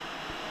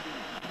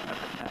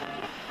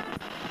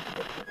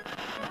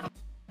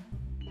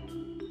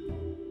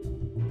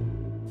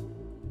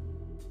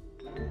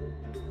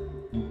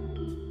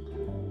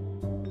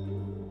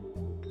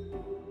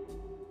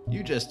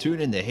just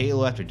tuned in to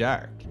Halo After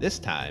Dark. This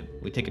time,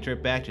 we take a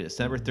trip back to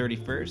December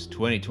 31st,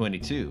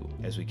 2022,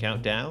 as we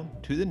count down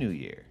to the new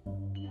year.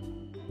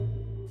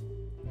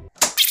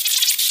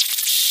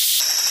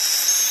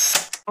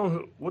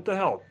 Oh, what the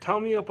hell? Tell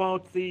me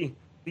about the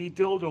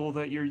dildo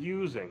that you're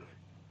using.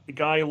 The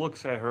guy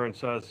looks at her and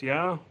says,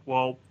 yeah,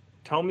 well,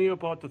 tell me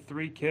about the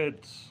 3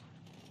 kids.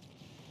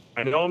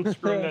 I know I'm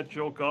screwing that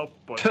joke up,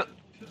 but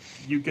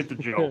you get the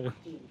joke.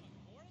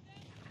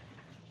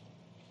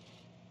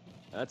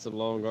 That's a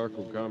long arc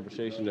of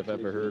conversation if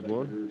I've ever heard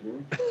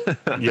one.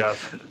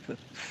 Yes.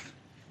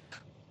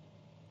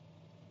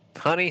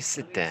 Honey,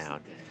 sit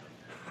down.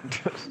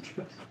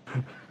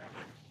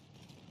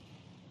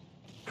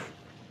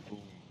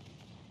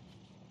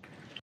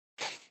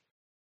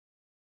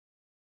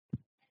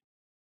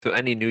 So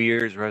any New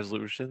Year's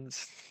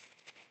resolutions?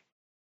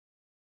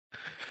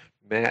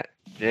 Matt,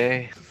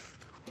 Jay?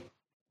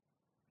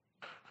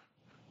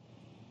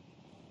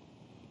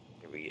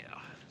 Here we go.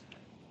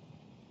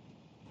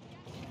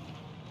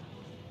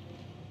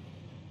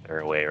 They're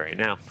away right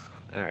now.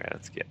 All right,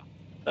 let's go.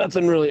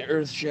 Nothing really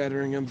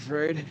earth-shattering, I'm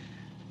afraid.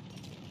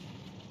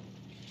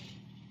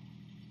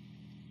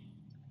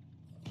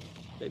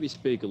 Maybe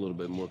speak a little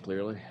bit more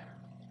clearly.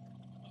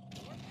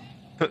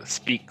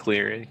 Speak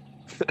clearly.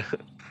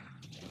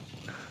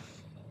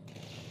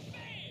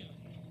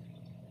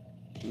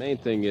 The main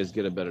thing is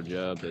get a better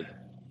job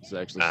that's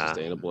actually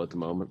sustainable at the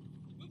moment.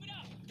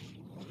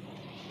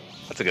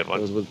 That's a good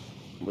one. Because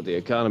with the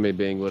economy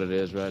being what it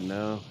is right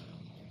now,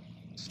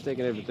 it's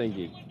taking everything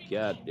you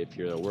got if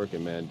you're a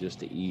working man just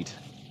to eat.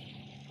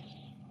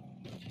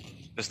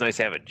 It's nice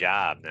to have a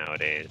job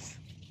nowadays.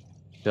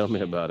 Tell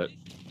me about it.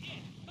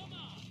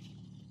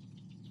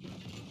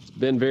 It's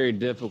been very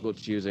difficult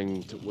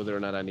choosing whether or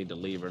not I need to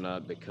leave or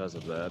not because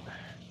of that.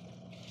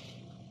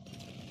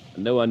 I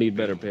know I need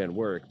better paying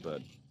work,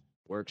 but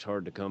work's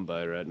hard to come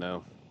by right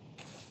now.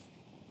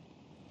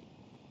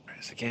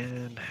 Press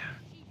again.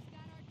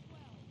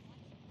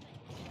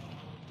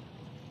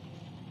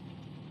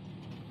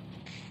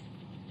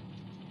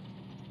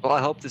 Well,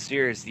 I hope this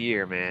year is the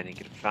year, man. You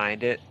can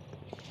find it.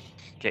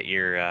 Get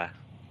your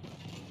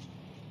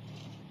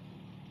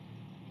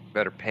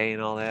better pay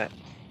and all that.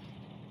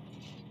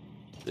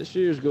 This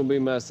year's gonna be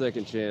my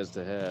second chance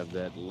to have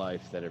that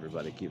life that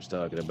everybody keeps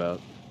talking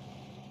about.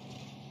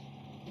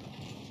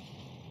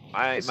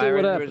 My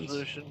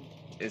resolution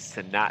is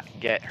to not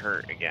get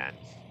hurt again.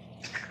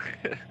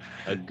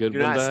 A good Do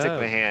one not to stick have.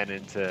 my hand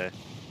into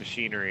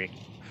machinery.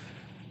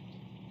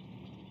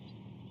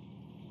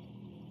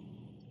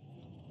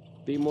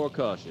 Be more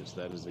cautious.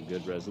 That is a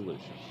good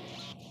resolution.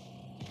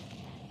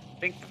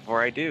 Think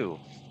before I do.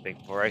 Think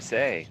before I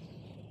say.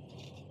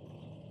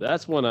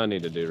 That's one I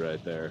need to do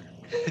right there.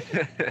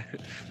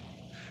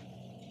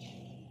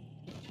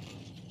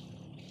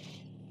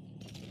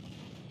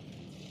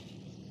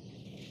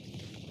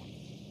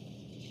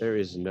 There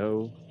is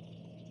no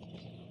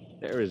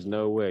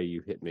way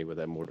you hit me with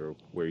that mortar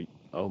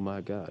oh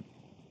my god.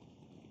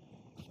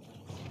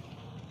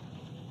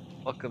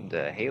 Welcome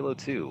to Halo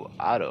 2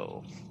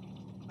 Auto.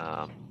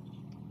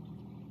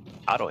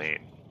 Auto aim.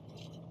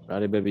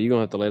 Roddy, baby, you're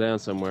gonna have to lay down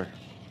somewhere.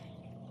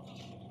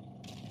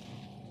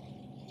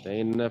 There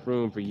ain't enough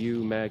room for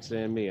you, Max,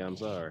 and me. I'm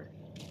sorry.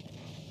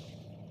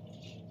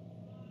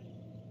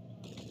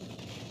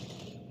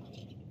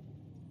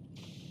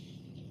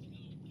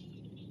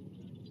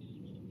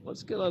 What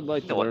skill I'd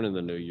like to learn in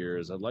the new year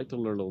is I'd like to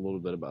learn a little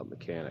bit about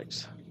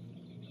mechanics.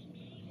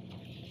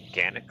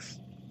 Mechanics?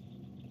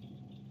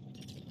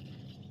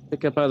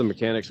 Pick up how the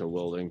mechanics are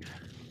welding.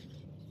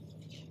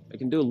 I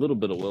can do a little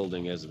bit of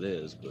welding as it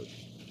is, but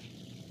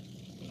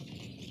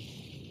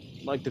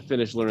I'd like to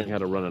finish learning how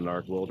to run an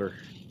arc welder.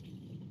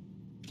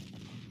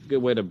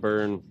 Good way to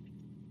burn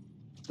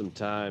some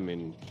time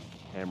and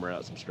hammer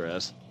out some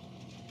stress.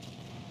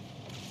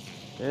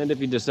 And if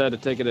you decide to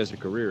take it as a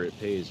career, it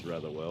pays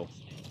rather well.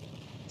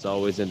 It's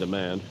always in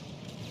demand.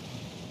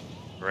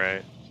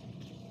 Right.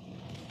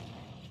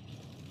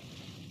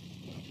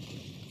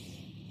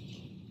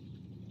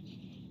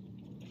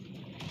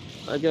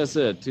 Like I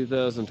said,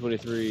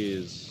 2023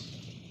 is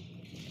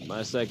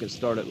my second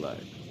start at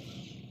life.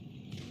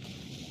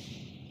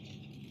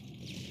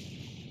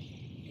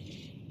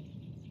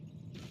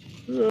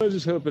 I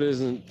just hope it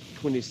isn't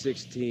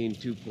 2016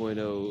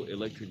 2.0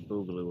 electric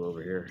boogaloo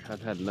over here.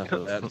 I've had enough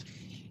of that.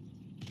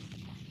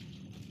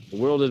 The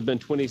world has been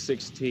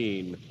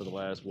 2016 for the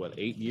last,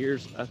 8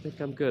 years? I think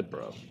I'm good,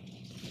 bro.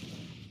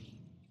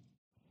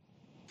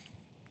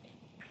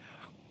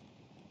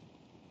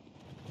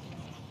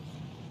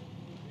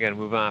 We gotta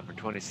move on for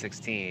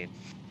 2016.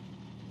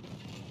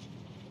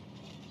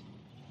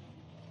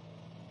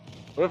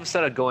 What if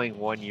instead of going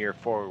 1 year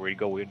forward, we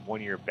go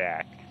 1 year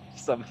back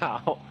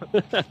somehow?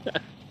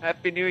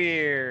 Happy New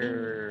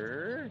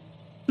Year!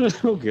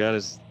 Oh god,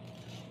 it's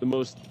the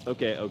most...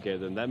 Okay,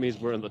 then that means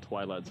we're in the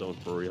Twilight Zone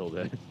for real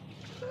then.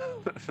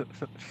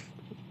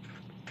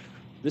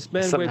 This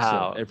man wakes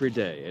up every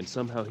day and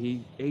somehow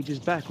he ages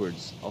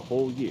backwards a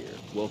whole year.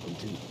 Welcome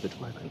to the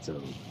Twilight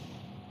Zone.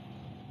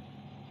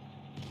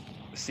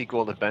 The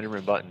sequel to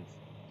Benjamin Button.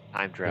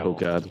 Time travel. Oh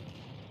God.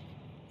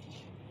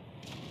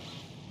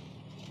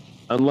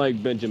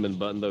 Unlike Benjamin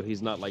Button, though,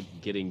 he's not like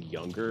getting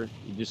younger.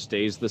 He just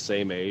stays the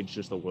same age,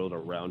 just the world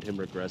around him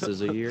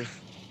regresses a year.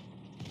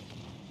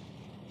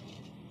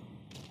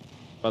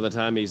 By the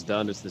time he's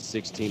done, it's the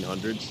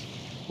 1600s.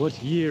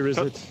 What year is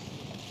it?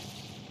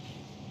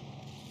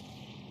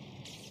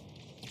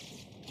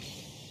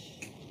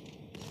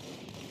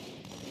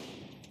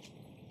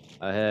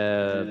 I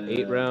have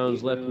 8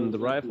 rounds left in the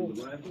rifle.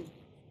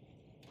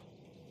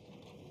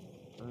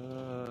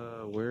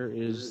 Where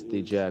is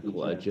the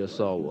jackal? I just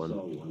saw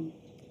one.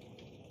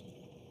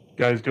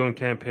 Guys doing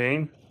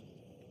campaign?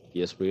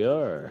 Yes, we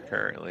are.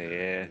 Currently,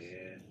 yeah.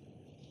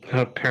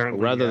 Apparently,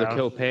 Or rather,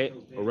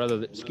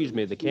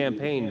 yeah. the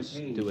campaign's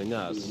doing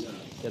us.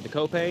 Yeah, the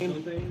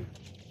copain?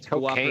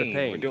 Cooperative Cocaine. We're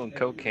pain. doing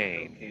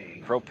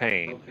cocaine.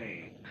 Propane.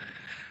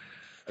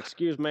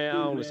 Excuse me, I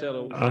only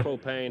sell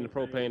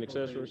propane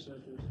accessories.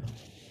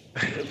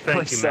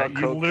 Thank you, Sell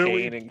Matt. You cocaine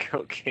literally. and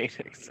cocaine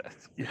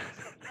accessories.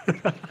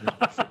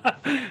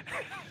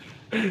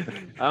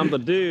 I'm the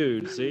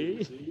dude,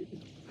 see?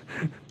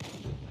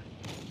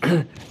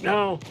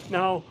 Now,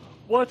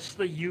 what's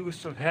the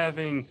use of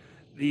having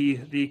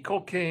the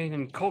cocaine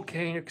and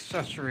cocaine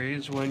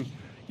accessories when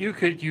you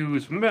could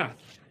use meth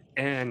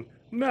and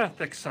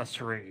meth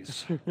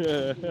accessories?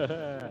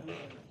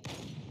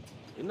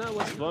 You know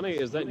what's funny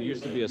is that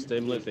used to be a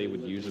stimulant they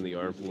would use in the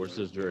armed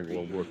forces during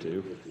World War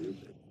II.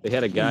 They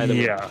had a guy that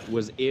Yeah.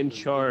 was in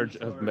charge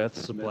of meth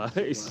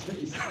supplies.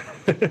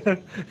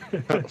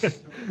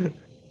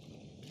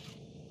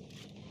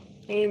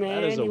 Hey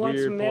man, That is a you want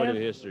weird some point in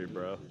meth? history,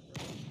 bro.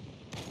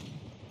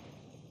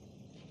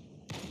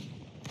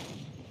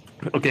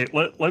 Okay,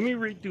 let me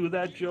redo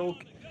that joke,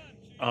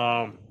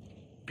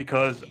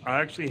 because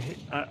I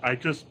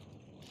just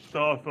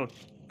thought of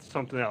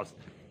something else.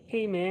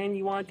 Hey man,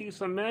 you want to do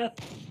some meth?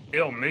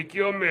 It'll make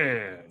you a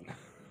man.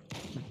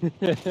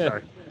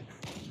 Sorry.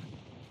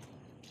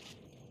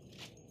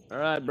 All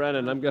right,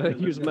 Brennan, I'm gonna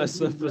use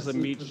myself as a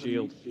meat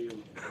shield.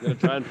 I'm gonna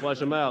try and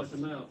flush him out.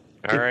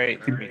 All right,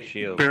 meat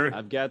shield. Barry,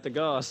 I've got the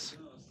gauze.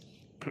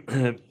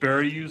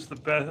 Barry, use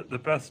the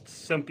best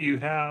simp you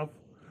have,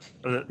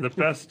 or the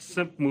best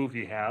simp move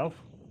you have.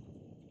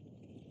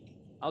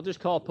 I'll just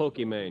call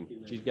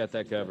Pokimane. She's got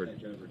that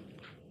covered.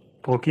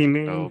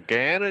 Pokemon. Oh,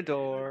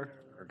 Ganondorm.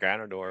 Or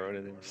Ganondorm, what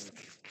is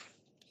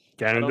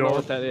it? I don't know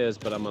what Ganondorf. that is,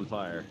 but I'm on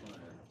fire.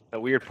 That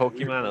weird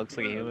Pokemon that looks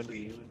like a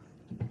human.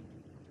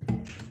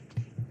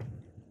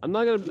 I'm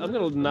not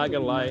gonna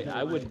lie.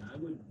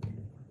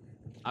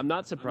 I'm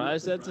not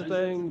surprised that's a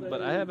thing,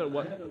 but I haven't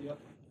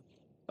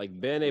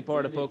been a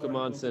part of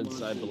Pokemon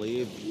since I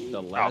believe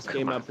the last come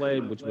game I on.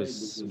 played, which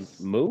was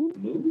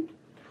Moon.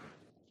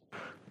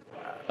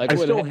 Like I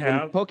when, still when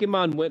have-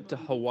 Pokemon went to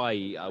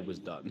Hawaii, I was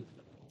done.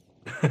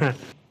 I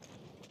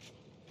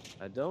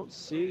don't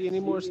see any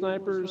more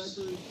snipers.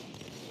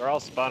 They're all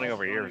spawning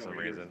over here for some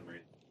reason.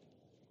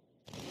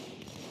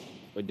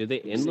 Wait, did they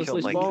Just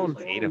endlessly killed, spawn?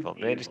 like 8 of them.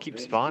 They just keep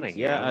spawning.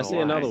 Yeah, don't I know see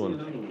why. another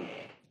one.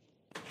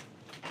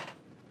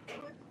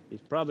 He's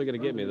probably gonna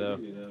get me though.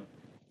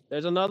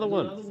 There's another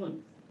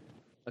one.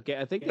 Okay,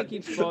 I think they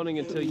keep spawning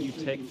until you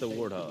take the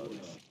warthog.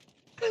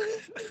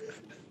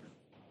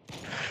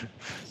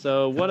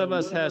 So one of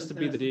us has to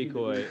be the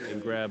decoy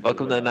and grab.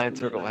 Welcome to the the Ninth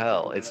Circle of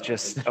Hell. It's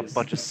just a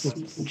bunch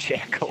of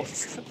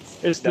jackals.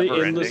 It's the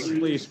never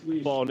endlessly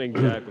spawning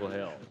jackal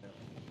hell.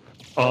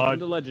 Uh, Welcome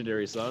to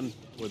Legendary, son,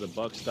 where the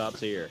buck stops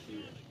here.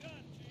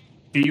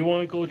 do you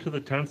want to go to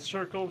the 10th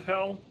circle of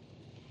hell?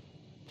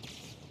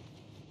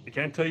 I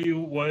can't tell you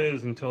what it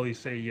is until you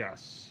say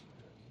yes.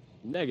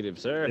 Negative,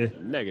 sir. Eh.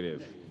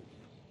 Negative.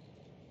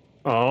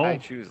 Oh, I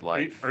choose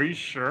life. Are you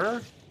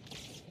sure?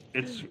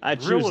 It's I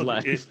choose really-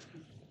 life.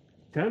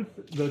 The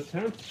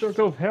 10th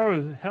circle of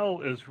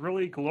hell is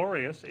really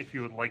glorious. If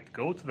you would like to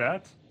go to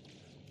that,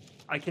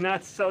 I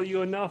cannot sell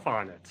you enough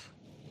on it.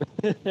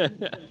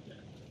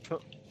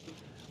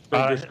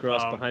 Fingers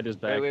crossed behind his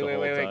back Wait, the wait,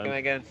 whole wait, wait, time. can I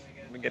get in?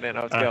 Let me get in.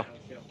 Let's Uh, go.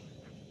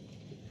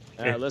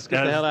 All right, let's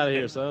get the hell out of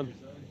here, son.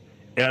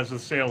 As the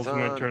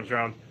salesman Son. turns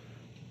around,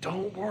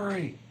 don't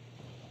worry.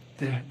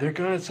 They're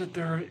gonna sit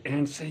there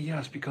and say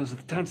yes because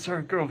the 10th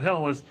circle of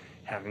hell is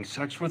having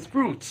sex with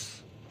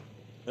brutes.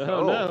 Oh,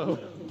 Oh. no.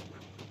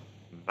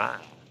 Man,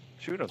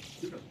 shoot him.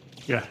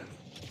 Yeah.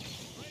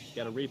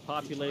 Got to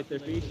repopulate their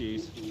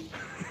species.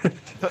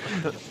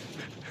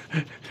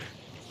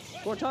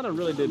 Cortana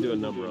really did do a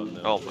number on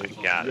them. Oh my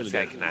god, Really this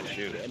guy did. cannot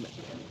shoot. Damn it.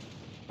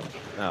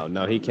 Oh,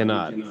 no, he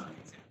cannot.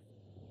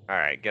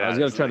 Alright, get I out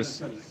was of going this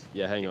to try thing. to...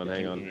 Yeah, hang on,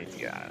 hang You on. need to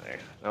get out of there.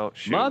 Oh,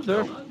 shoot.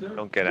 Mother!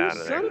 Don't get out of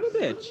Son there. of a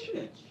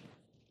bitch!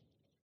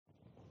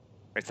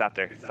 Wait, stop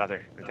there. Stop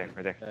there. Right there.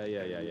 Right there.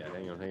 Yeah.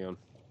 Hang on, hang on.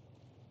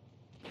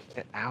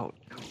 Get out.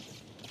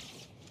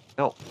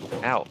 No.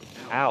 Out.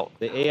 Out.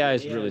 The AI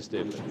is really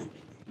stupid.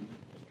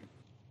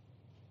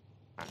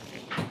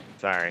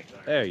 Sorry.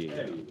 There you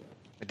go.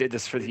 I did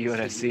this for the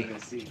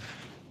UNSC.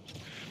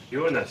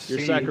 You and a Your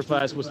C.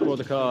 sacrifice was for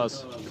the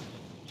cause.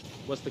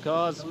 What's the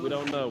cause? We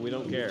don't know. We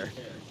don't care.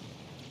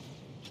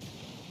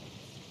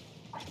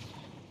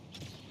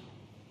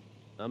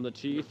 I'm the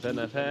chief, and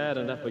I've had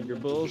enough of your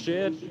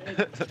bullshit.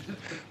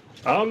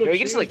 I'm the You can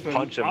just like chief and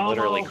punch him, I'm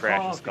literally all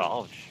crack his talking.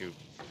 skull, and shoot.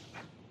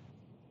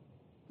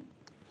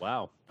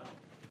 Wow.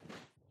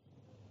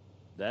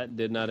 That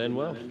did not end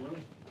well.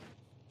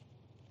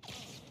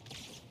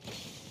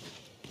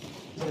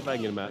 See if I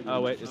can get him out. Oh,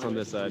 wait, it's on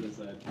this side.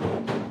 Let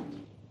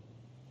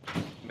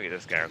me get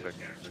this guy real quick.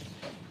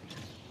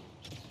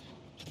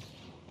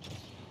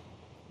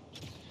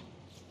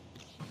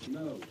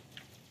 No.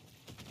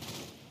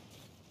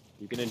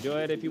 You can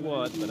enjoy it if you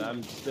want, but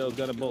I'm still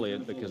gonna bully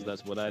it because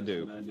that's what I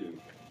do.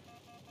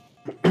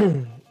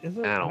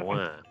 Isn't, I don't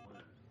want.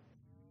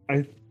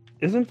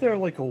 Isn't there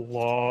like a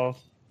law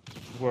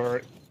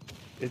where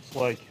it's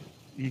like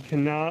you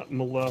cannot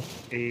molest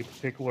a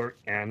particular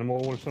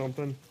animal or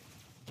something?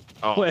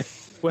 Oh,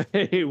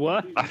 Wait,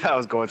 what? I thought I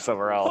was going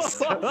somewhere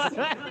else.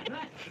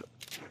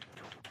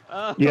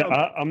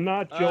 Yeah, I'm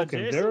not joking.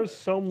 Jason? There's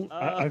some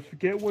I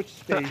forget which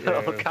state.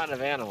 What kind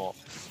of animal?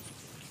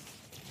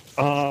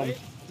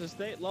 The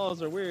state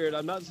laws are weird.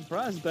 I'm not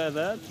surprised by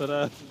that,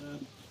 but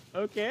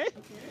okay.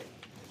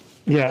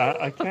 Yeah,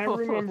 I can't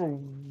remember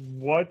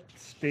what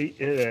state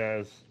it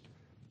is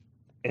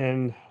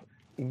and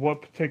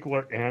what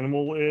particular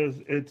animal it is.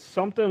 It's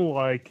something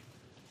like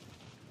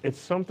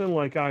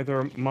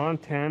either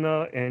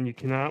Montana and you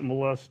cannot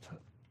molest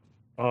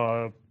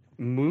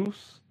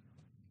moose.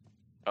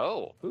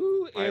 Oh,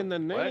 Who I- in the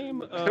what?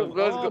 name of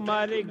Go-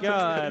 Almighty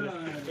God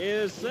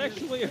is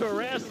sexually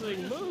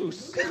harassing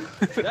moose?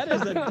 That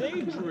is a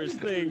dangerous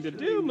thing to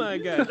do, my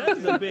God. That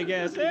is a big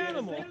ass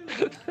animal.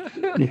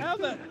 How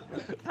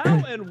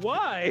and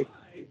why?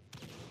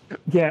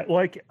 Yeah,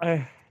 like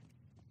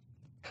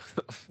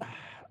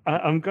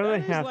I'm gonna That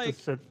is have like-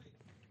 to sit.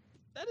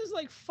 That is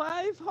like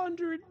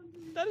 500.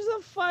 That is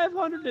a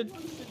 500.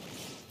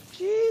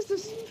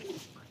 Jesus.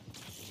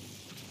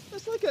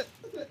 That's like a.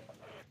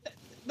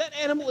 That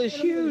animal is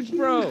huge,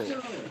 bro.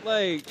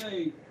 Like.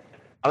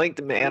 I think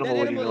the animal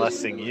would be animal is-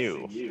 molesting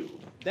you.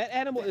 That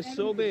animal is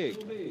so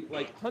big.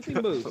 Like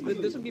hunting moose.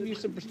 This will give you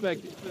some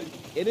perspective.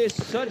 It is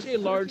such a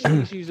large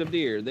species of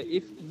deer that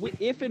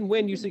if and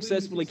when you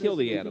successfully kill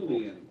the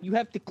animal, you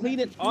have to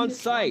clean it on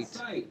site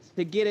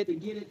to get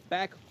it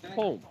back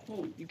home.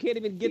 You can't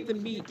even get the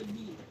meat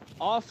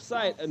off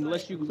site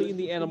unless you clean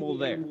the animal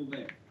there.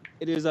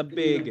 It is a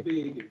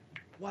big.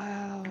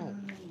 Wow.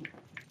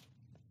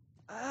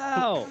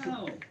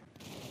 Ow.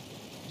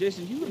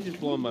 Jason, you were just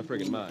blowing my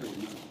friggin' mind.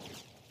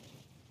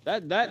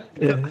 That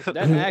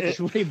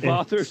actually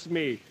bothers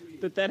me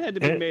that had to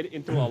be made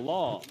into a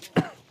law.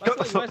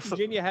 That's like West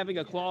Virginia having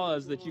a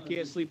clause that you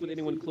can't sleep with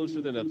anyone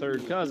closer than a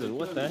third cousin.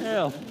 What the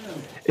hell?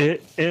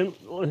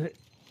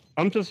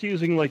 I'm just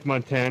using like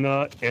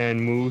Montana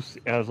and moose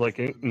as like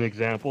an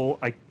example.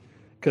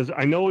 Because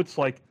I know it's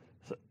like,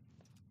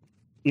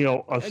 you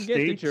know, a I get that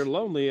state. you're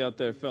lonely out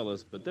there,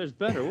 fellas, but there's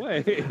better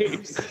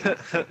ways.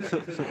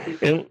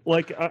 And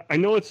like I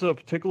know it's a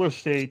particular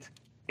state,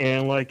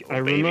 and like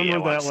I baby, I remember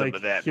want that some like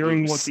of that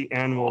hearing moose. what the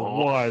animal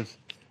Aw. was,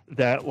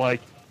 that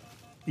like,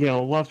 you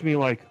know, left me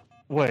like,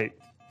 wait,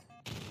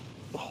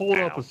 hold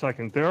up Ow. a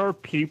second. There are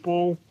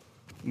people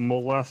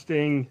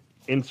molesting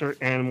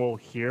insert animal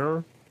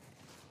here.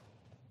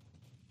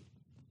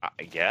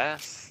 I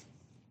guess.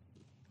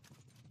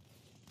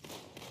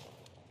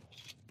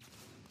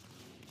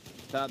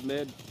 Top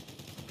mid.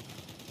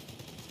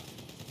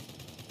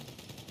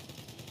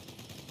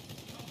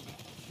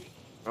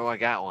 Oh, I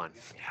got one.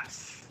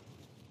 Yes.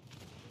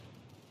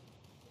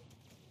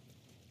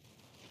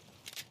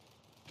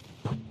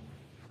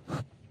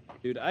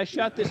 Dude, I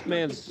shot this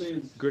man's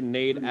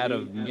grenade out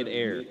of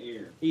midair.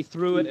 He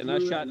threw it, and I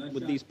shot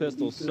with these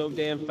pistols so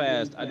damn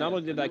fast. Not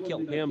only did I kill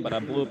him, but I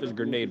blew up his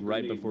grenade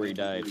right before he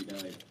died.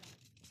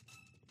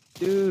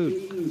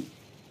 Dude,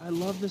 I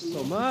love this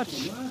so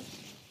much.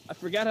 I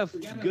forgot how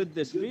good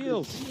this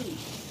feels.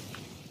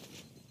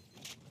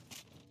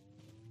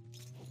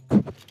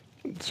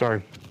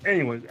 Sorry.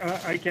 Anyways,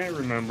 I can't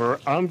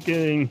remember. I'm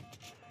getting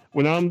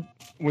when I'm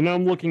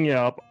looking it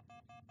up,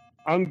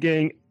 I'm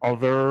getting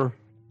other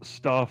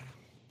stuff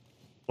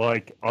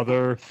like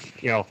other,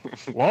 you know,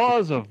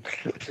 laws of,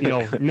 you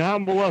know,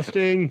 not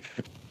molesting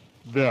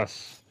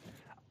this.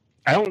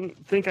 I don't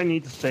think I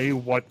need to say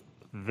what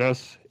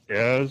this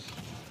is,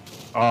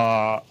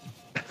 but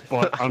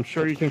I'm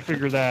sure you can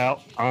figure that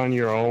out on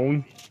your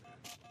own.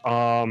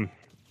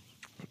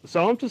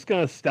 So I'm just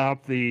gonna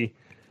stop I'm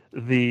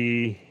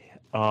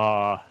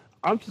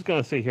just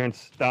gonna sit here and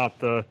stop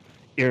the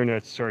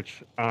internet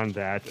search on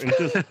that and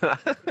just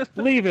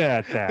leave it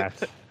at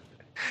that.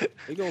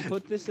 We're gonna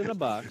put this in a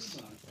box,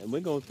 and we're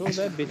gonna throw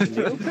that bitch in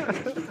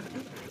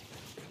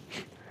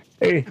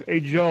the Hey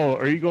Joe,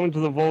 are you going to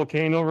the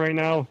volcano right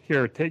now?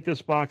 Here, take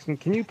this box and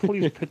can you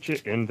please pitch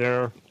it in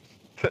there?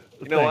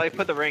 You know, I Thank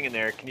put the ring in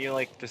there. Can you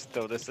like just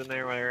throw this in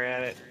there while you're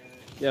at it?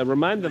 Yeah,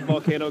 remind the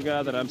volcano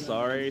guy that I'm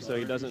sorry, so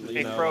he doesn't, you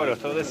Hey, know. Frodo, like,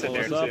 throw this in pull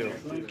there us up.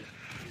 too.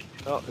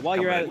 Oh, While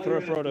you're at come it,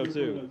 throw Frodo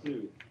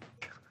too.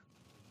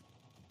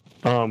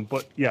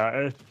 But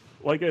yeah,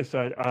 like I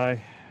said,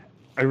 I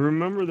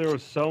remember there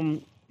was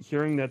some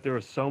hearing that there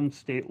was some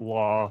state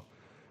law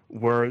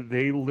where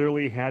they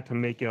literally had to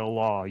make it a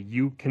law.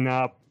 You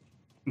cannot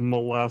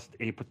molest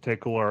a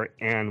particular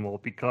animal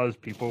because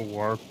people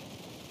were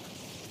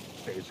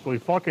basically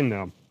fucking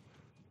them.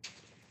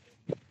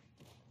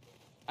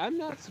 I'm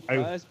not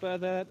surprised by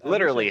that. I wish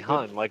Literally I could-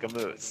 hung like a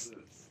moose.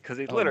 Because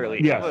he's Oh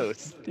literally my a God.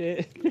 moose.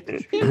 Damn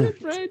it,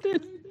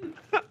 Brandon.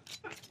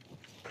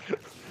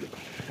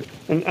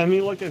 And I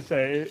mean, like I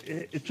say,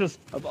 it just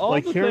Of all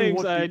like the hearing things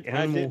what I the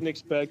animal. didn't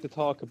expect to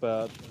talk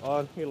about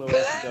on Halo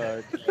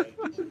After Dark,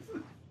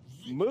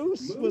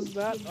 Moose was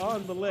not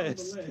on the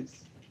list.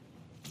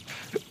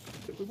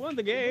 We won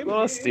the game. What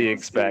else do you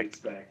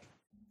expect?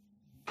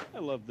 I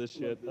love this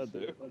shit. I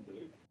do.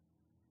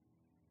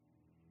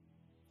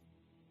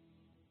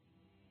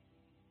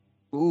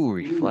 Ooh,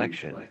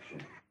 reflection.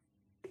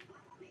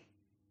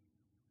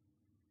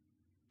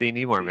 They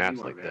need more maps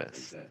like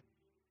this.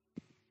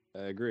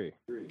 I agree.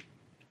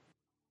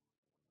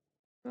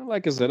 Well,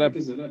 like I said,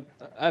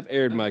 I've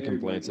aired my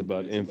complaints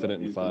about Infinite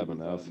and 5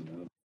 enough.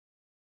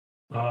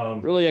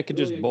 Really, I could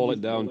just boil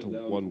it down to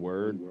one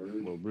word.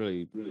 Well,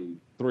 really,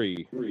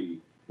 3.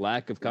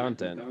 Lack of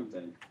content.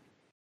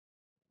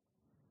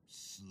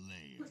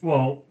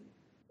 Well,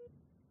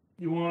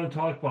 you want to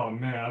talk about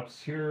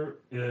maps? Here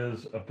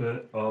is a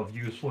bit of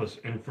useless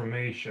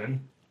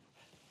information.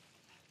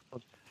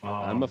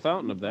 I'm a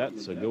fountain of that,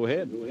 so go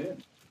ahead.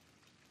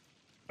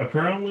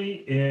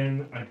 Apparently,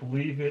 in I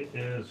believe it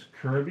is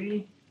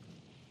Kirby,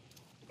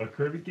 a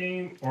Kirby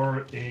game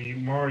or a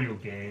Mario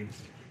game,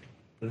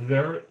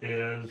 there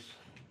is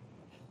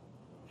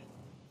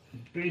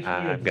basically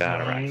a I've got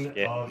design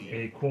it. of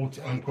a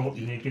quote-unquote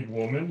naked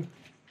woman.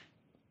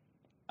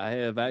 I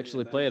have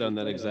actually played on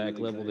that exact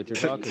level that you're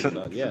talking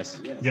about,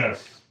 yes.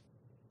 Yes.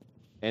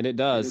 And it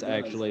does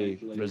actually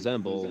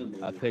resemble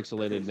a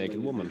pixelated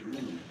naked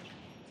woman.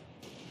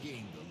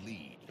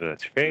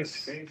 That's your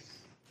face.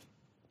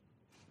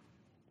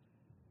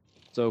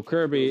 So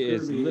Kirby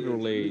is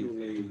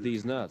literally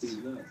these nuts.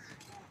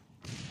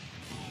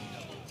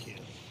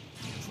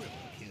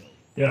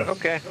 Yes.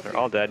 Okay, they're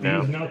all dead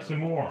now. These nuts and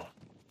more.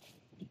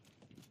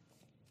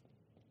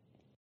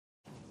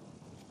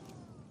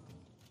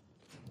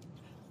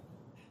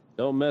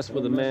 Don't mess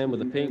with a man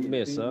with a pink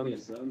mist,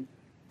 son.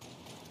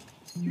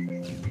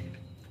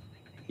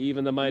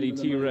 Even the mighty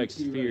T-Rex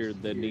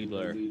feared the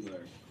Needler.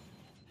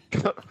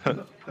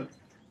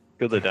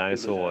 Kill the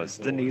dinosaurs.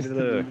 The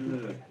needler.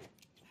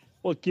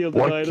 What killed the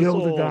What dinosaurs?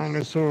 killed the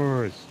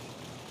dinosaurs?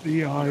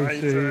 The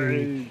Ice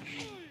Age.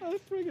 I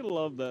freaking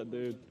love that,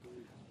 dude.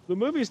 The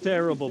movie's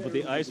terrible, but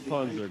the ice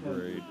puns are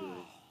great.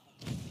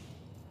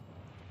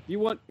 You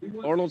want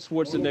Arnold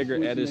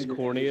Schwarzenegger at his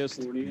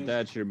corniest?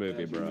 That's your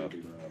movie, bro.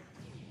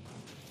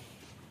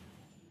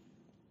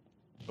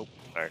 Oh,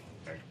 sorry.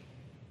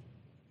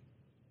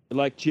 You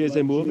like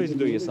cheesy movies,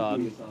 do you,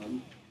 son?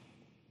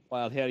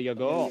 Well, here you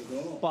go.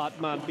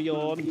 Batman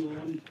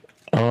Beyond.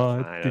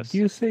 Did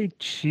you say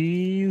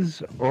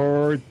cheese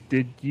or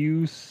did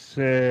you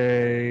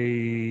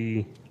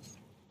say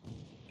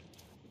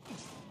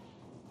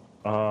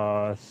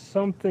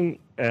something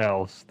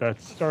else that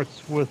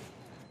starts with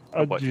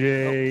a what?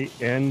 J,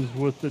 ends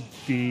with a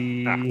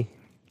D? Ah.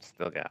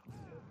 Still got.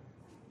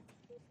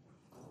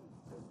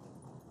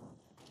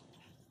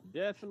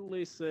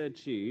 Definitely said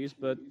cheese,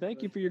 but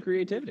thank you for your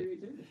creativity.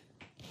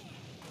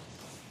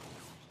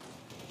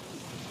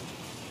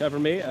 Cover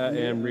me, I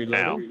am Ow.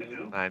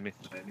 reloading. I missed.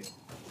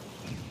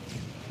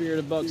 Spirit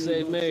of Buck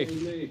save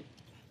me.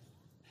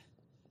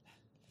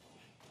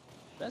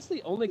 That's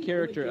the only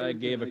character I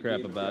gave a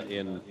crap about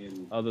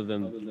in other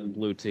than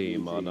Blue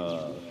Team on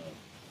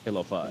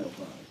Halo 5.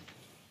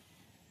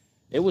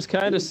 It was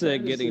kind of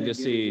sick getting to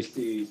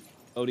see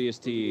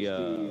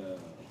ODST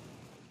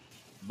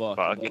Buck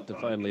to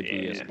finally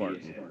be a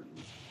Spartan.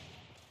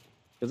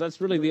 Because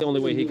that's really the only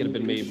way he could have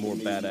been made more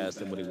badass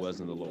than what he was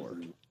in the lore.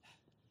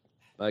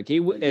 Like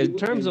in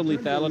terms of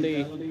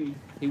lethality,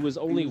 he was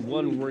only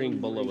one ring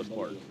below a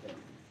Spartan.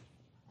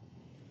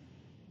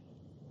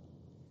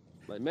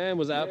 Like man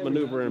was out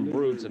maneuvering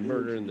brutes and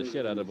murdering the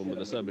shit out of them with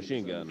a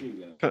submachine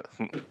gun.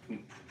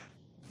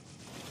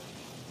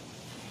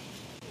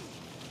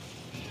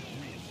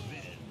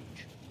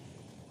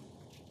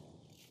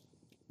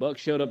 Buck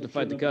showed up to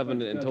fight the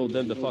Covenant and told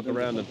them to fuck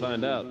around and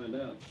find out.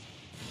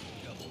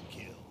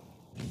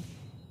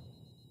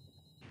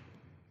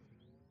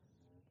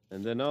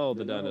 And then all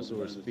the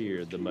dinosaurs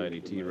feared the mighty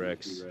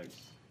T-Rex.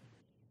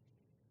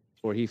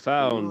 For he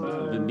found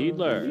the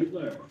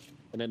Needler,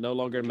 and it no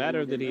longer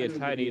mattered that he had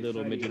tiny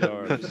little midget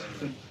arms.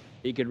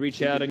 He could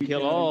reach out and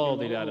kill all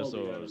the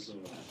dinosaurs.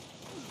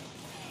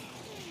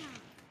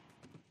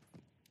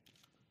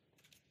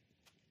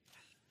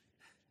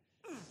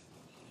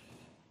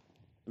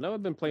 I know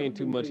I've been playing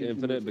too much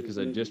Infinite because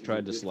I just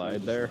tried to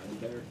slide there.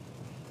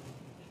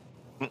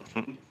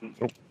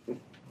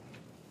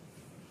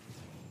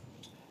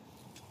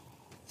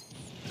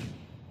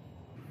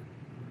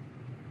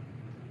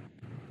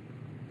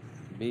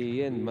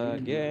 Me and my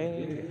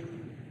gang.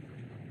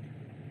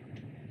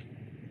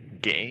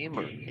 Game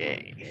or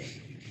gang?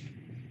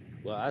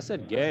 Well, I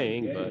said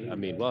gang, but I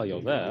mean, while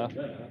you're there.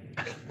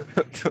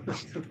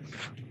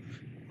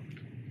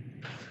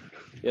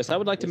 Yes, I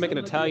would like to make an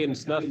Italian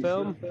snuff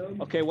film.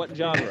 Okay, what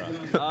genre?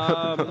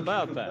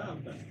 About that.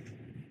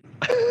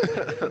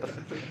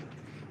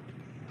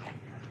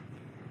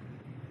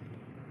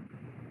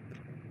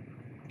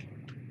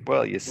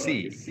 Well, you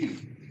see.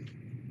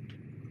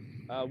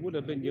 I would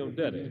have been your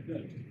daddy,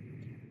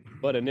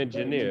 but an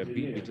engineer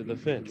beat me to the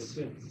fence.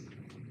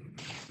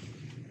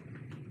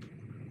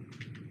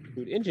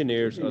 Dude,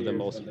 engineers are the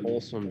most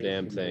wholesome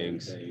damn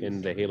things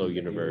in the Halo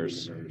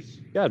universe.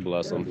 God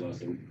bless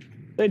them.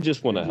 They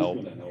just want to help.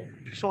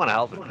 Just want to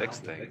help and fix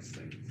things.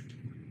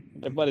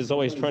 Everybody's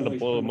always trying to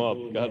blow them up.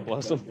 God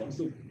bless them.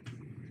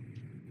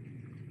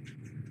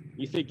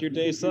 You think your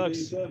day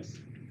sucks?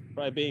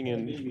 Try being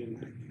an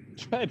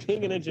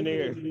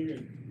engineer.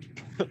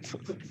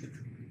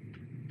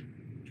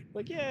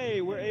 Like,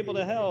 yay, we're able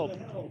to help.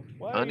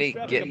 Why are Honey, you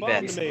strapping get a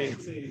bomb to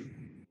vexed. me?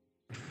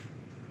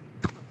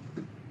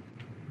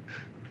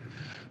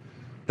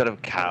 Instead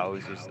of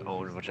cows, just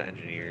own a bunch of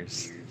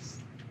engineers.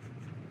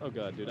 Oh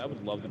god, dude, I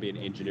would love to be an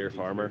engineer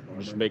farmer.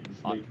 Just make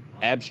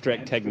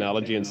abstract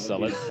technology and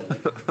sell it.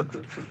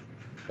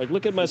 Like,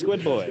 look at my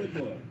squid boy.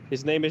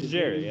 His name is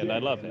Jerry, and I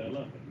love him.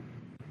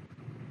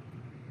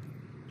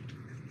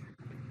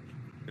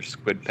 Your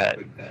squid pet.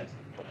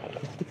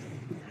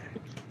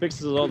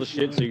 Fixes all the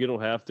shit so you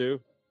don't have to.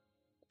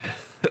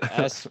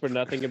 Asks for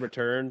nothing in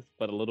return,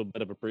 but a little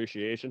bit of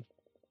appreciation.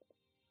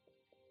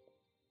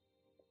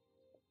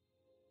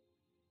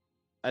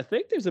 I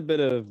think there's a bit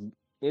of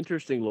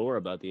interesting lore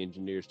about the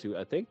engineers too.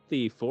 I think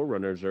the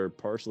Forerunners are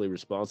partially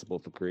responsible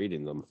for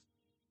creating them.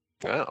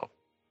 Oh.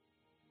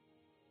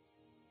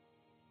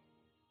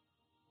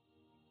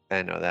 I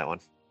didn't know that one.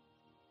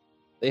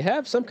 They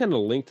have some kind of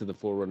link to the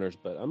Forerunners,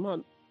 but I'm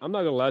not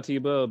gonna lie to you,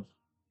 bub.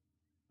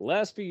 The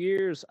last few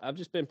years, I've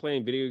just been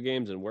playing video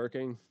games and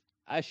working.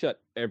 I shut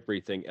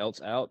everything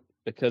else out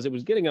because it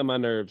was getting on my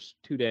nerves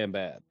too damn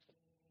bad.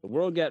 The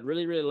world got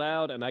really, really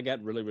loud, and I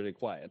got really, really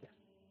quiet.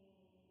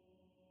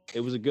 It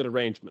was a good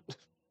arrangement.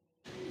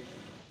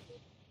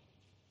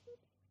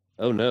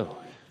 Oh no.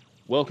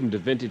 Welcome to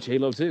Vintage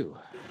Halo 2,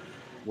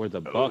 where the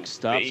buck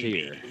stops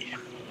here.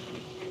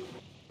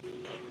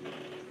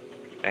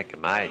 Back in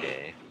my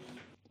day.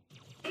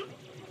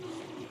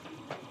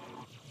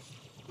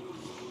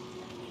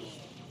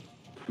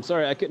 I'm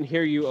sorry, I couldn't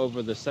hear you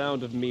over the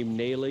sound of me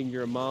nailing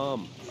your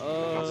mom.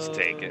 I'll just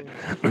take it.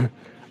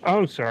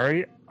 I'm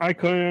sorry. I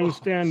couldn't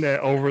understand that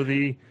over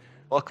the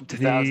Welcome to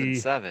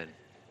 2007.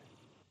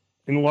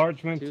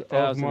 enlargement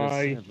of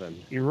my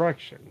 2007.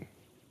 erection.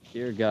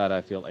 Dear God,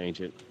 I feel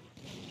ancient.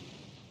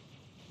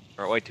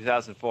 Or wait,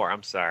 2004.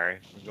 I'm sorry.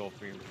 We're going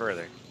even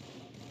further.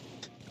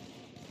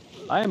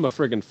 I am a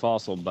friggin'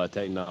 fossil by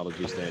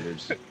technology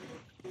standards.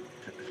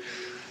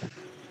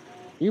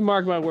 You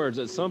mark my words,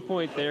 at some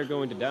point they're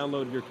going to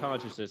download your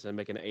consciousness and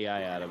make an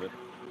AI out of it.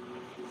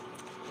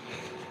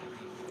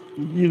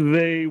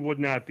 They would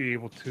not be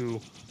able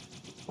to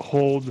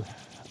hold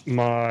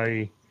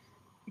my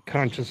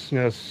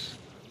consciousness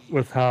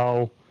with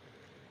how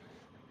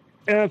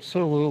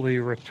absolutely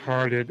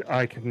retarded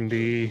I can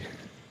be.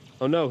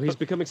 Oh no, he's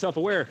becoming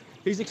self-aware.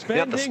 He's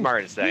expanding. Not the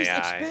smartest He's AI.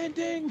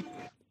 expanding.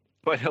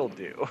 But he'll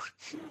do.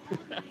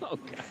 Oh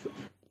God.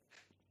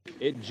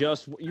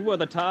 You are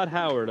the Todd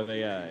Howard of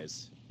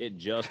AIs. It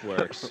just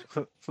works.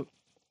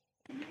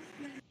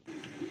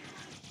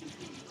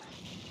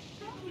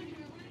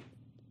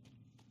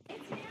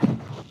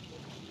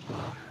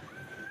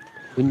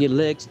 When your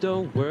legs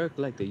don't work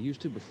like they used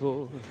to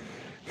before.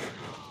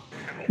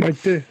 My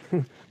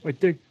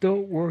dick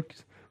don't work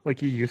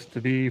like it used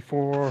to be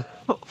for.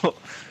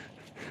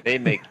 They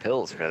make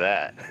pills for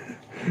that.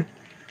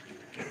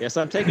 Yes,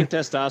 I'm taking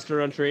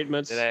testosterone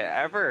treatments. Did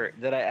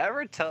I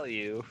ever tell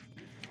you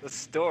the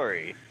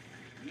story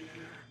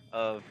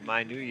of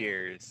my New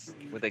Year's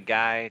with a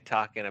guy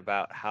talking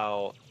about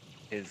how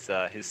his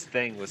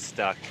thing was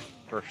stuck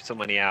for so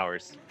many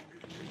hours?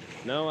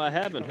 No, I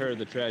haven't heard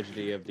the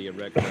tragedy of the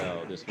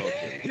erectile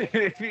dysfunction.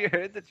 Have you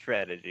heard the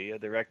tragedy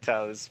of the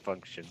erectile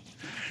dysfunction?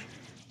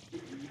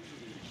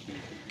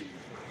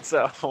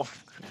 So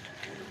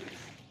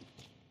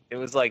it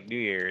was like New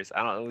Year's.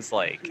 It was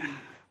like,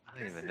 I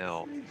don't even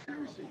know,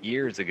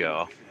 years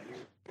ago.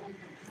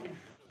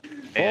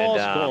 And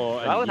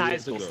I was in high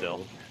school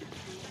still.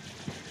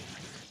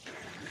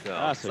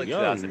 So it's So like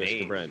young,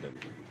 2008, Mr. Brandon.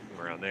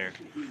 around there.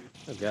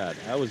 Oh God,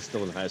 I was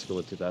still in high school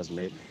in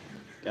 2008.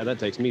 God, that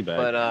takes me back.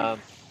 But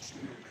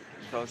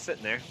so I was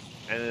sitting there,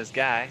 and this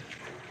guy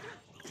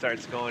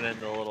starts going in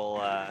the little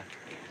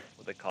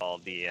what they call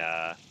the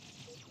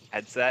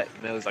headset,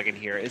 and it was I can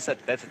hear.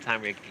 That's the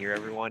time where you can hear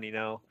everyone, you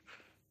know.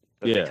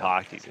 But Yeah. they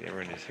talked.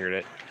 Everyone just heard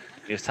it.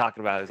 He was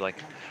talking about. It was like,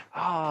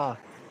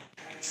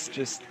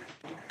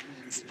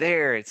 it's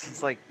there. It's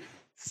just like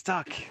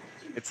stuck.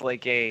 It's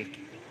like a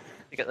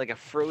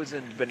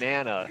frozen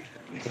banana.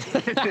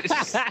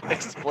 Just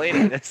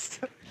explaining this.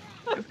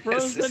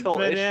 Frozen whole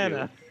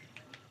banana.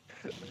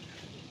 issue.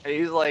 And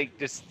he's like,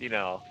 just, you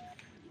know,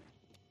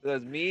 it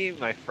was me,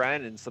 my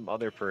friend, and some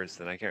other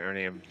person. I can't remember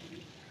her name.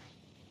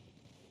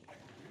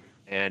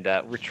 and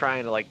we're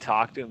trying to like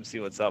talk to him, see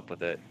what's up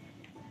with it.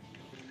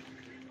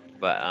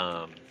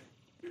 But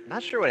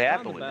not sure what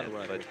happened with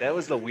it. But that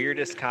was the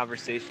weirdest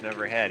conversation I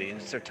ever had. He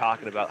just started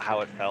talking about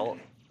how it felt,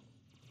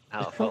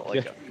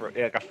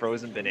 like a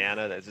frozen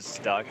banana that's just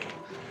stuck.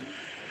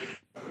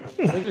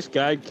 I think this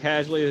guy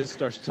casually just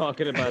starts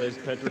talking about his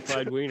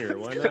petrified wiener.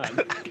 Why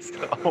not?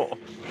 So,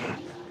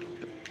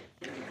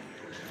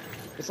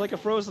 It's like a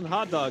frozen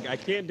hot dog. I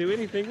can't do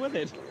anything with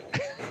it.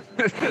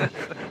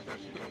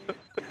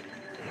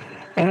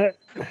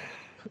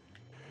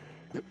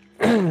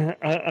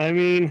 I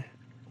mean,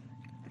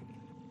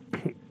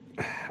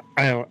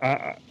 I don't.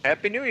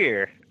 Happy New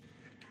Year.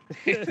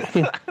 Thanks,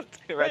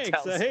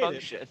 I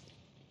hate it.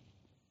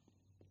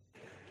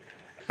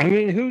 I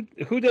mean,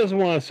 who doesn't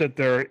want to sit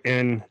there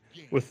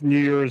with New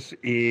Year's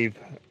Eve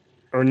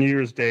or New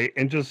Year's Day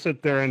and just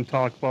sit there and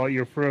talk about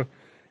your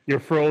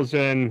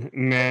frozen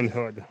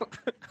manhood?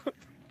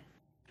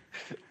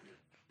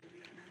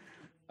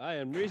 I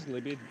am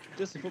reasonably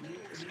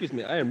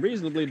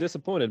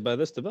disappointed by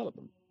this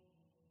development.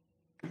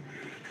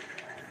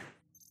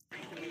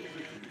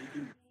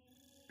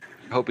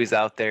 Hope he's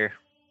out there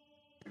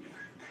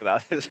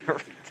without his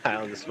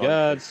erectile dysfunction.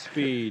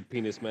 Godspeed,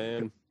 penis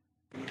man.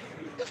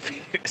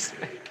 Penis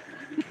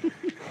man.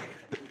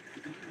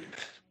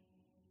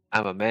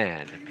 I'm a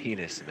man, a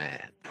penis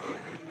man.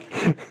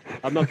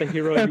 I'm not the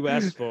hero you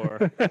asked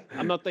for.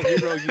 I'm not the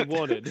hero you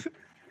wanted.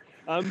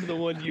 I'm the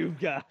one you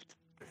got.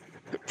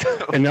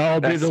 And I'll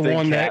be That's the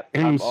one that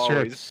cat I've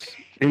inserts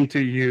into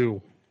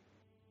you.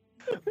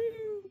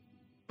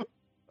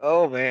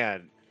 Oh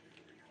man,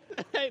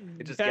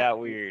 it just got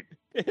weird.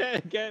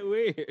 It got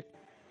weird.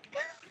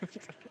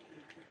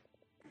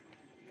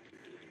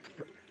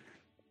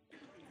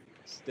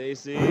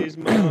 Stacy's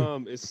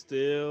mom is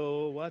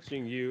still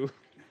watching you.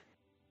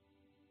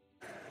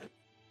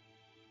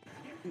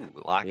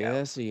 Lockout. Yeah,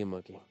 I see you,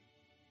 monkey.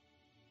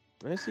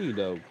 I see you,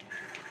 dog.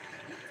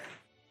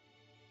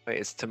 Wait,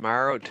 it's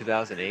tomorrow,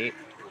 2008.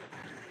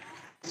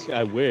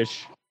 I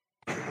wish.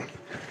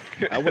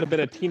 I would have been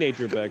a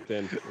teenager back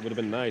then. It would have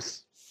been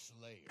nice.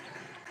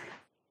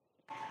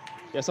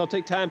 Yes, I'll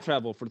take time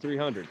travel for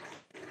 300.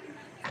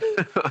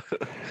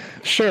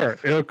 Sure,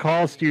 it'll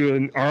cost you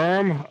an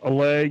arm, a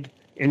leg,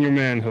 and your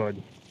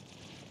manhood.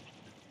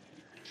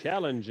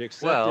 Challenge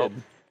accepted. Well,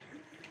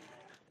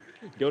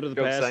 go to the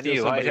joke's past, on steal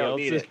you. I somebody don't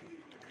need else's.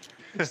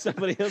 it.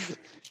 Somebody else.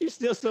 You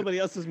steal somebody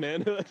else's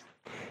manhood.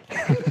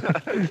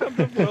 Become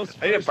the world's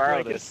I need to first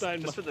borrow this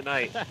Frankenstein just for the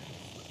night.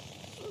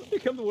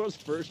 Become the world's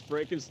first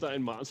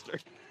Frankenstein monster.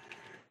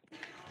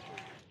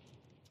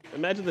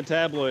 Imagine the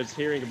tabloids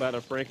hearing about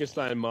a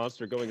Frankenstein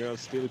monster going around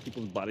stealing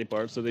people's body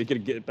parts so they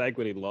could get back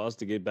what he lost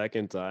to get back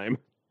in time.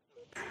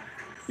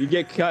 You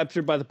get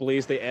captured by the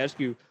police. They ask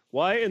you,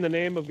 why in the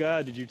name of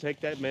God did you take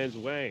that man's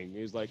wang?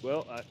 He's like,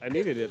 well, I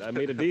needed it. I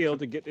made a deal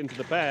to get into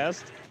the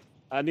past.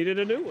 I needed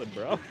a new one,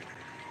 bro.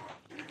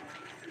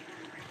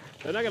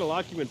 They're not going to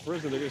lock you in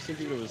prison. They're going to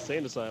send you to an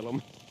insane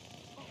asylum.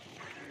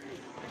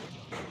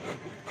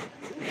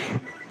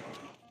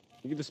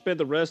 You get to spend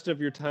the rest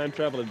of your time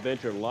travel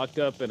adventure locked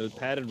up in a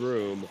padded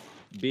room,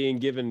 being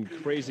given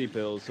crazy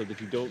pills so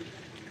that you don't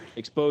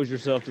expose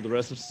yourself to the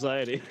rest of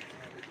society.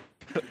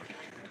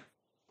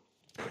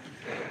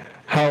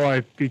 How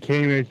I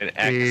became An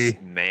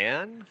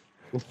X-Man?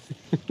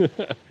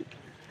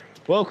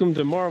 Welcome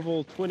to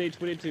Marvel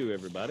 2022,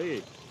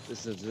 everybody.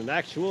 This is an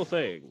actual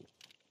thing.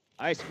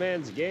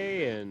 Iceman's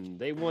gay, and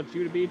they want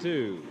you to be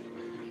too.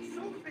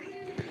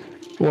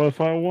 Well, if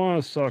I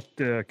want to suck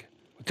dick,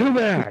 too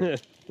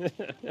bad.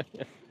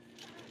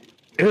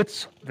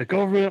 It's the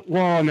government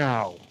law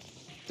now.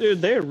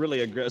 Dude, they're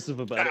really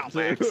aggressive about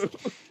it, too.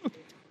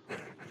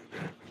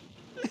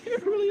 They're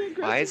really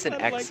aggressive. Why is an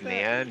about it like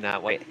X-Man,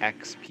 not like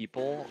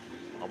X-people?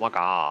 Oh my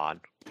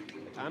god.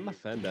 that. I'm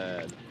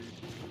offended.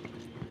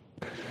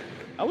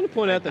 I want to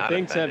point out that not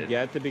things have offended.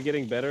 got to be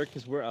getting better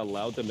because we're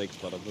allowed to make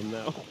fun of them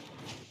now.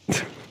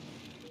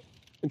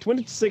 In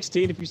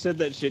 2016, if you said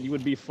that shit, you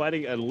would be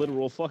fighting a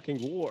literal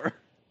fucking war.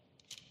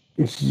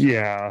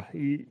 Yeah.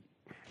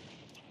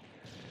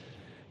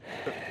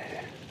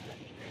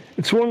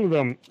 It's one of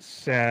them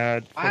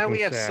sad. Why do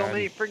we fucking have so sad.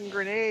 many freaking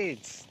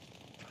grenades?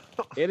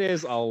 It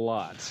is a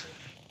lot.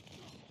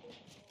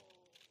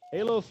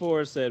 Halo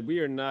 4 said we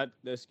are not,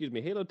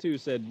 Halo 2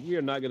 said we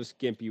are not going to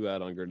skimp you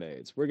out on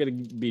grenades. We're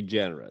going to be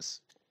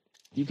generous.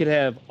 You could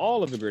have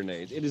all of the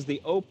grenades. It is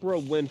the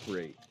Oprah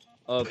Winfrey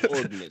of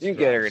ordnance. You can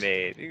get a drops.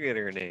 grenade. You can get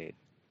a grenade.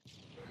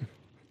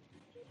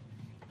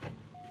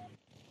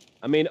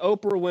 I mean,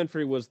 Oprah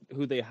Winfrey was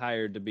who they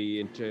hired to be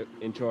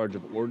in charge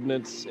of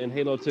ordnance in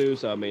Halo 2,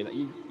 so I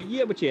mean, you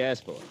get what you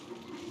asked for.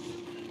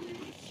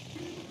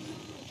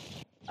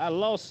 I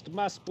lost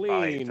my By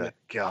spleen. the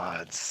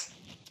gods.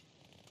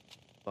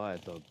 By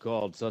the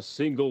gods, a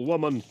single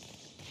woman.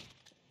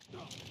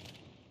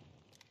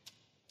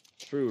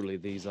 Truly,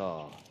 these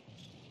are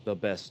the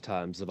best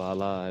times of our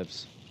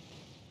lives.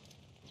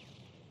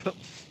 I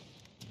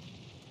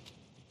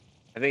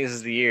think this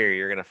is the year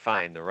you're gonna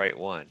find the right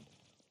one.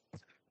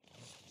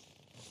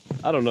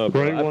 I don't know,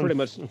 bro. Right I one. pretty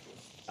much,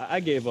 I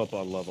gave up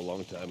on love a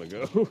long time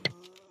ago.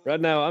 Right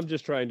now, I'm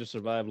just trying to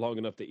survive long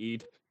enough to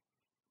eat.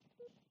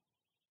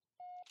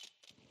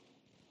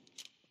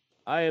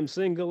 I am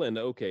single and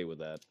okay with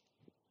that.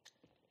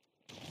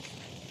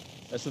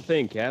 That's the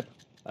thing, Cap.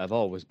 I've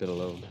always been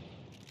alone.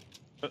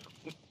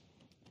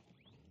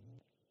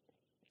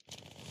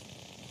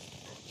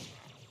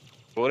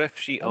 What if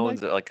she Oh my-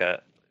 owns like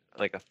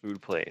a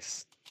food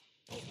place?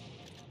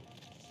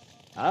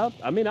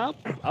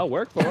 I'll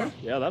work for her.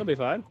 Yeah, that'll be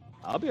fine.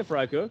 I'll be a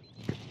fry cook.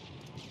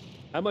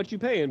 How much you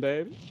paying,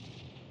 baby?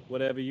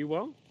 Whatever you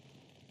want.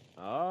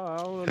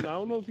 Oh, I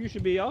don't know if you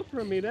should be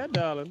offering me that,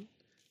 darling.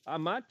 I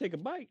might take a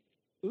bite.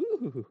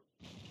 Ooh,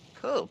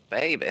 Oh,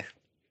 baby.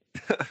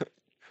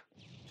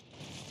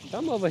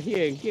 come over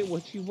here and get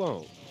what you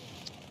want.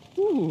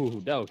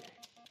 Ooh, dog.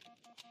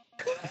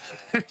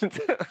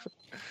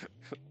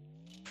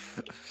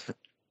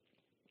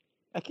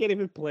 I can't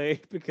even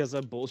play because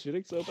I'm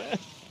bullshitting so bad.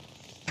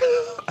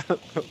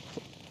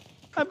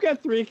 I've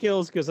got 3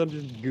 kills because I'm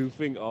just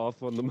goofing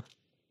off on them.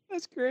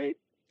 That's great.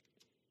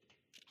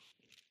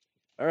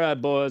 All right,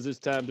 boys, it's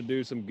time to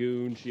do some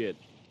goon shit.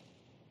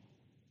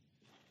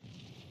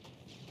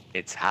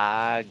 It's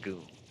high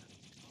goon.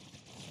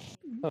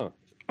 Huh.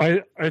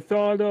 I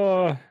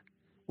thought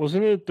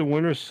wasn't it the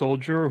Winter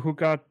Soldier who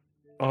got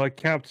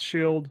Cap's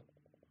shield?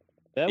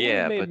 That would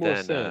Yeah, have made but more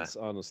then, sense,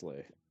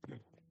 honestly.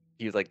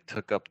 He like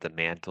took up the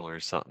mantle or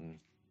something.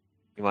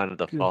 He wanted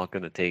the Yeah.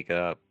 Falcon to take it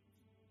up.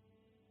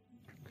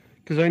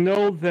 Because I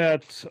know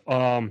that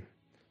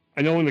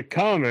I know in the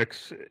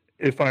comics,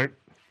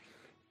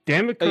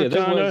 damn it, Oh, yeah, there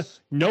Cortana,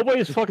 was-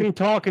 nobody's fucking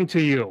talking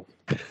to you.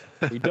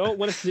 We don't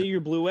want to see your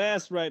blue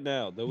ass right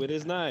now, though it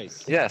is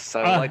nice. Yes,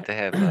 I would like to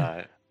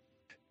have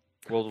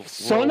world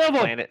Son of a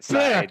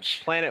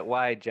bitch!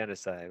 planet-wide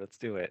genocide. Let's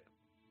do it.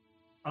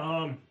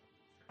 I'm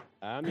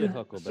your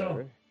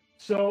Huckleberry.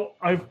 So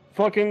I've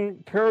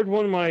fucking paired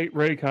one of my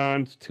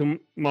Raycons to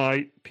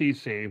my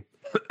PC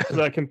so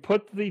that I can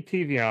put the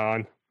TV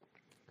on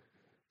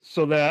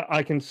so that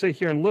I can sit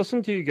here and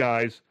listen to you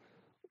guys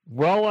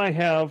while I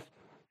have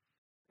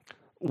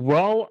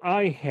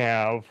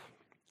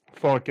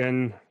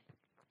fucking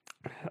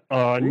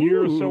New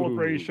Year's Ooh.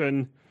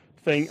 celebration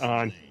thing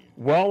on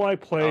while I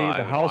play Oh, I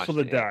the haven't House of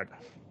the watched it yet. Dead.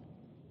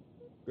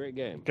 Great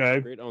game. Okay.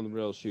 Great on the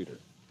rail shooter.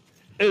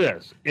 It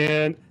is,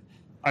 and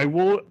I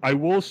will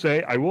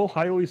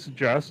highly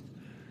suggest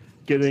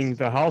getting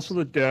the House of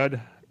the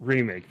Dead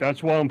remake.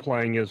 That's what I'm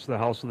playing is the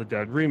House of the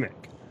Dead remake.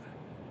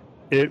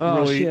 It Oh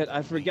really. shit!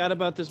 I forgot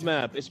about this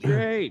map. It's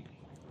great.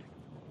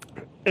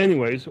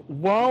 Anyways,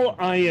 while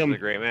I It's a am,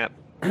 great map.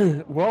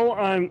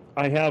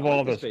 I have all I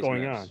like the this space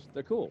going maps. on.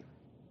 They're cool.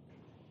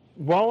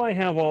 While I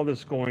have all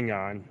this going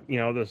on,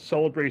 the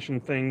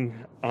celebration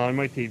thing on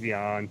my TV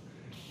on,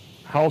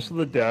 House of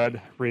the Dead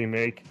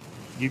remake,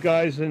 you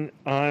guys in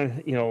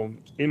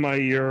my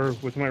ear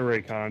with my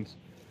Raycons,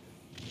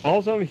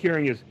 all I'm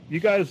hearing is you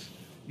guys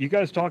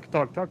talk,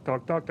 ba-doot,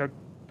 talk,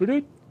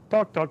 ba-doot,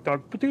 talk,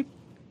 ba-doot,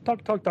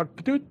 talk,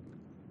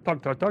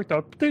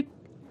 ba-doot.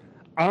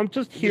 I'm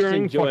just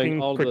hearing Just enjoying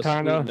fucking all the sweet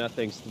Cortana.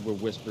 nothings that we're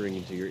whispering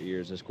into your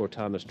ears as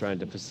Cortana's trying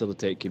to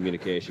facilitate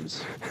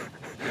communications.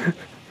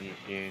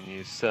 Meeting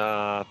you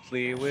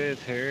softly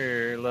with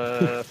her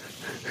love.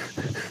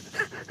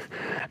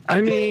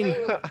 I mean,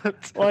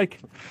 like,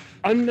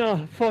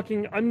 enough,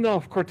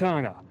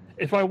 Cortana.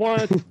 If I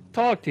want to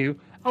talk to you,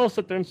 I'll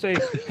sit there and say,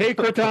 "Hey,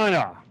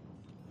 Cortana."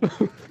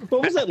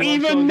 What was that? Love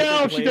Even song that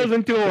now, they she played?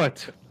 doesn't do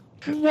it.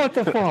 What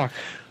the fuck?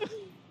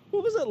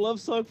 What was that love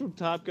song from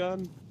Top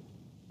Gun?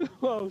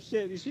 Oh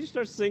shit! Did she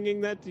start singing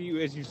that to you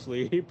as you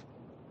sleep?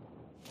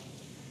 Oh,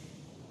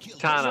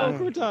 Tana,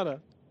 Cortana.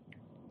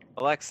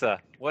 Alexa,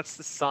 what's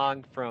the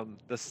song from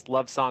this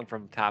love song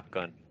from Top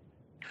Gun?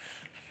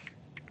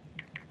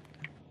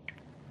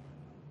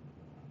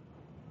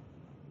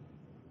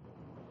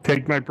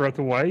 Take my breath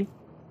away.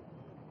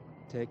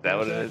 Take That my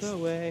what it breath is?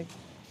 away.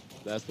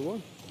 That's the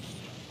one.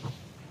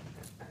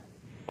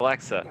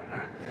 Alexa,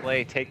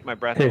 play "Take My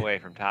Breath Hey. Away"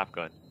 from Top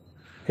Gun.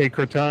 Hey,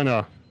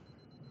 Cortana.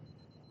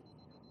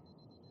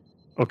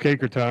 Okay,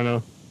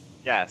 Cortana.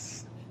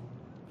 Yes.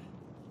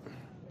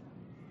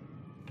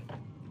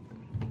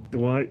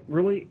 Do I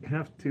really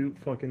have to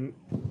fucking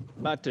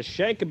About to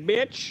shake a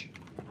bitch.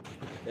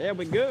 There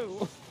we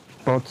go.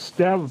 about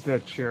stab a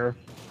bitch here?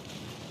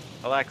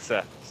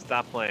 Alexa,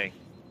 stop playing.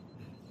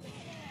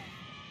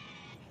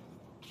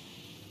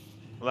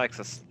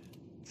 Alexa,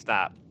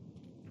 stop.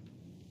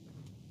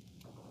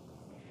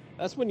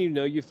 That's when you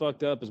know you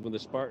fucked up, is when the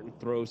Spartan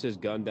throws his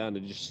gun down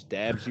and just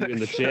stabs you in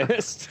the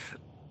chest.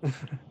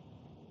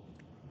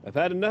 I've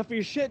had enough of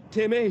your shit,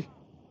 Timmy.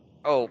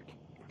 Oh.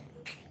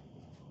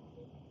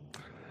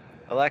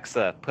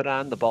 Alexa, put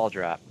on the ball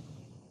drop.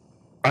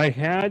 I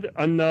had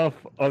enough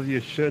of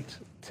your shit,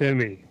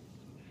 Timmy.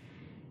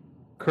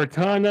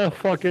 Cortana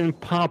fucking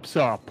pops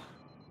up.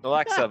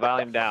 Alexa,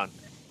 volume down.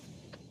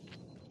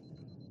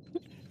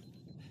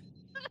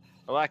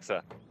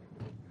 Alexa,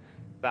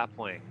 stop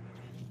playing.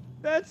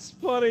 That's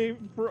funny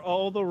for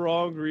all the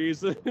wrong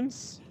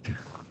reasons.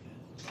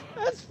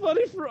 That's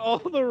funny for all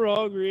the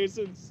wrong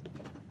reasons.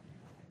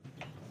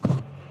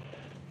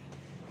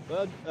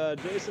 Well,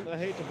 Jason, I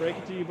hate to break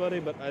it to you, buddy,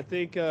 but I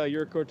think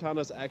your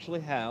Cortana's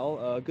actually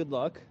Hal. Good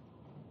luck.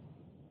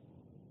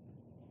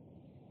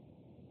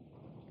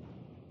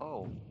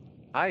 Oh,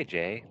 hi,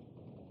 Jay.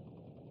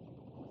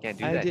 Can't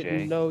do I that, didn't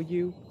Jay. know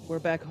you were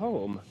back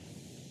home.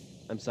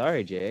 I'm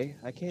sorry, Jay.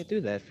 I can't do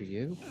that for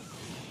you.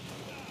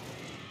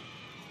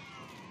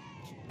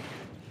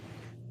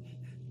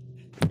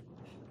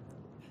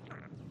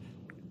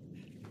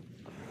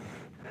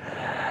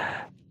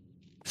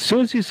 As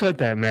soon as you said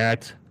that,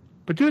 Matt,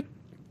 but dude,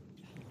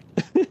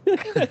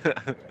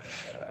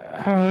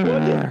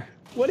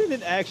 What did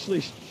it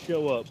actually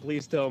show up?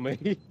 Please tell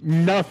me.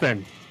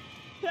 nothing.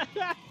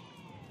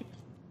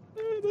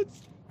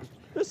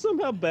 That's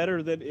somehow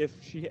better than if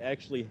she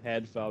actually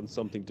had found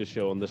something to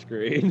show on the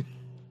screen.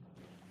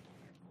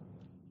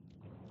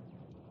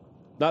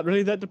 Not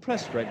really that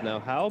depressed right now,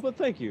 Hal, but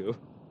thank you.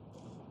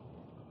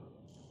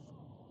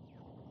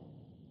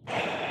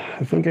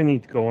 I think I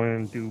need to go in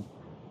and do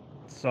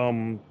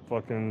some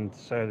fucking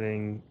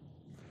setting.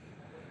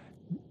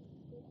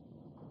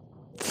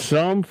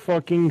 Some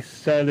fucking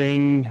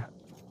setting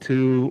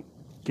to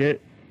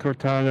get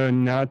Cortana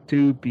not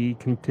to be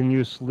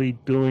continuously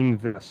doing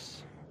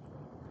this.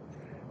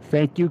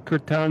 Thank you,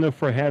 Cortana,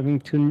 for having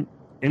to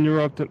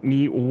interrupt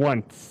me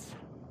once.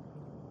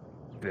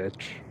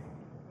 Bitch.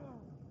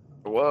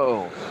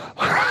 Whoa.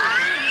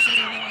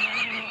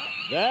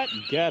 That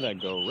got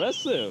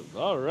aggressive.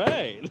 All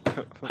right.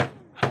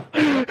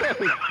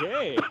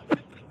 Okay.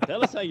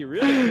 Tell us how you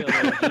really feel,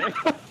 Jay.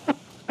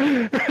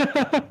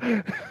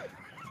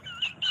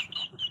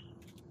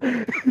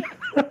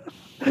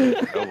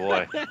 Oh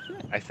boy.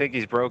 I think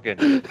he's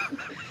broken.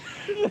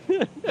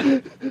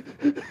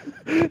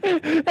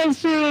 As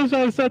soon as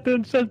I sat there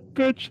and said,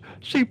 bitch,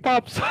 she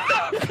pops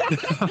up.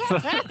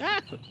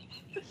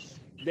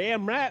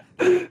 Damn right.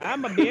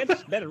 I'm a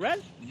bitch.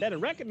 Better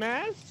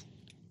recognize.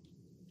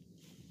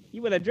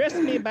 You would address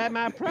me by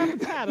my proper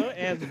title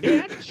as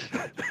bitch.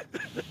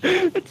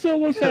 It's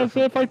almost as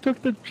if I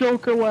took the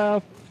Joker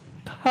laugh.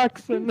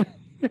 Toxin.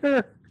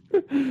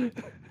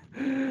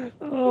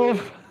 Oh,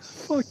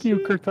 fuck you,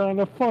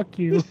 Cortana. Fuck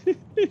you.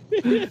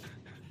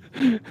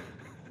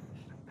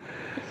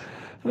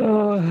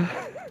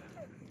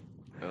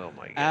 Oh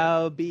my god.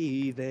 I'll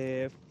be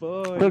there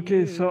for you.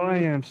 Okay, so I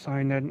am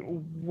signed in.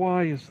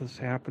 Why is this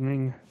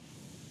happening?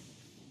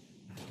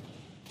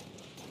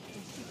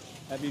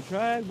 Have you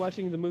tried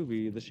watching the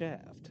movie The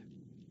Shaft?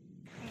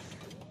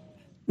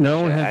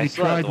 No, Yeah, have I you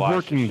still have tried to watch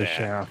working The the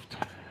shaft?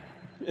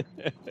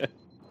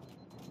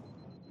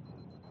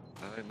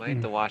 I might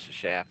have to watch the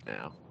Shaft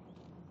now.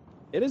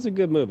 It is a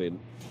good movie.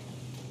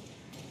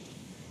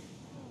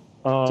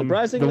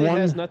 Surprisingly, the it one,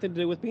 has nothing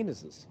to do with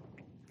penises.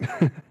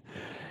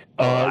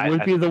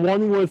 would be the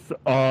one with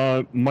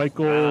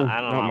Michael.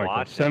 I don't not want to Michael.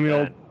 watch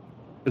Samuel. it.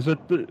 Is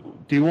it the?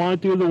 Do you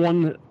want to do the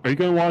one? Are you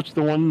going to watch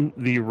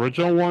the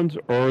original ones,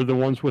 or the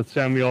ones with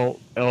Samuel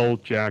L.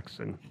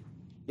 Jackson?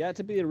 Yeah,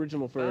 to be the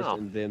original first, Oh.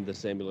 and then the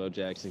Samuel L.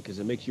 Jackson, because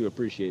it makes you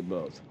appreciate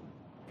both.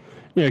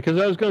 Yeah,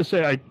 because I was going to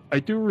say I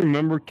do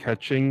remember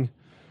catching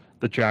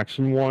the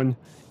Jackson one,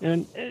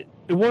 and it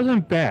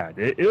wasn't bad.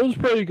 It was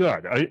pretty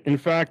good. In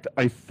fact,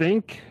 I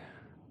think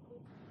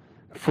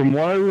from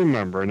what I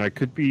remember, and I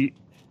could be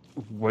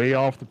way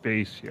off the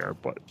base here,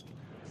 but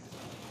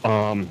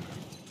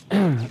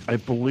I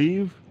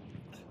believe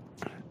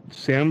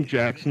Sam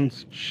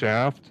Jackson's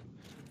Shaft,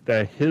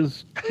 that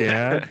his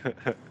dad.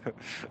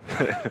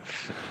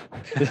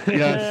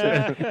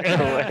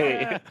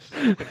 Yes.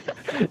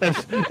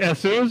 As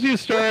soon as you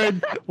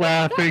started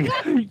laughing,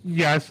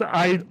 yes,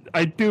 I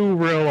do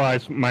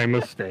realize my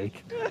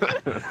mistake.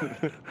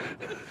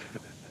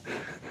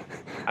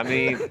 I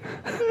mean,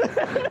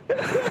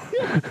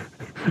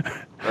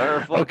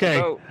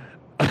 Okay.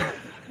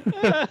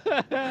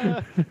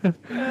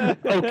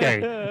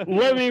 Okay,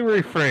 let me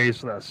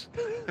rephrase this.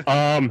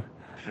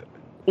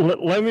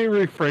 Let me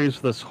rephrase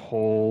this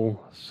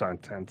whole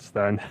sentence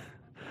then.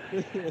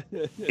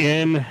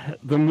 In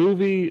the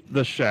movie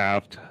The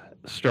Shaft,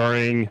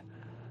 starring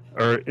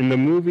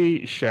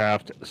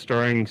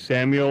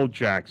Samuel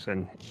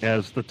Jackson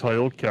as the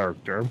title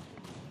character,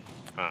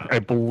 I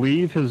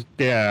believe his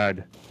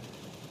dad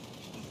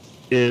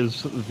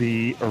is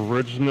the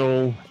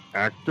original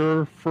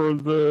actor for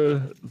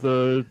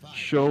the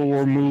show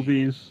or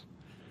movies.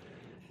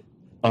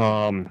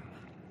 And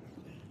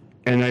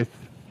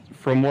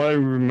from what I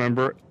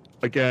remember,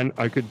 again,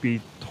 I could be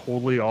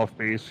totally off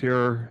base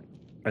here.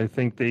 I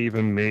think they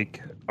even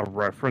make a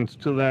reference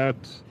to that,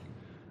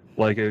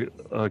 like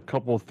a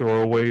couple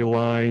throwaway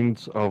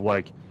lines of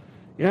like,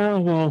 yeah,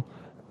 well,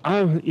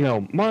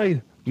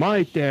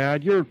 my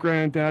dad, your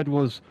granddad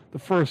was the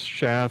first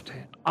Shaft.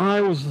 I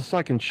was the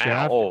second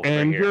Shaft,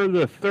 and you're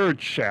the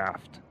third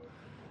Shaft.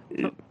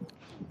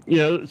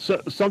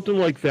 So, something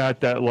like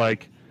that. That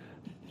like,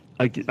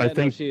 I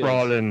think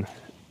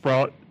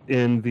brought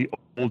in the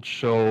old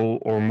show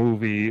or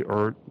movie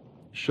or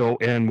show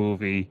and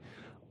movie,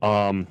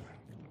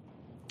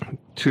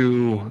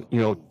 to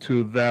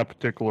to that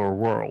particular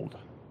world.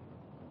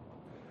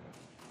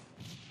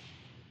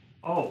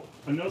 Oh,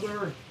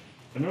 another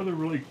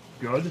really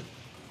good.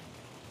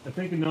 I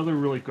think another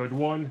really good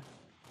one.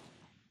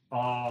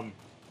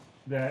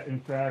 That in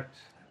fact,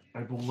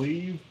 I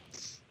believe.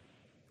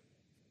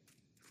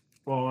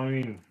 Well, I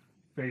mean,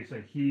 face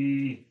it,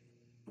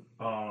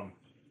 I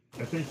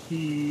think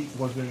he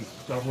was in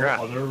several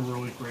other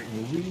really great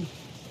movies,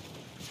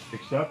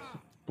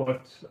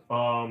 but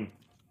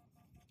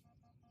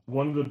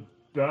one of the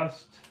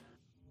best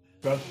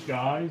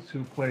guys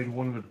who played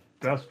one of the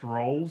best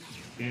roles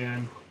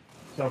in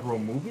several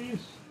movies.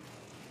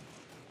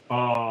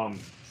 I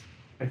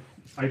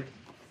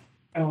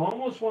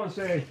almost want to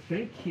say I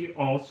think he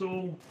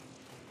also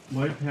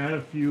might have had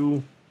a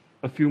few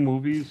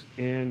movies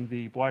in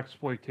the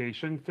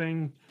blaxploitation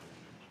thing.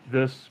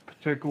 This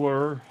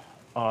particular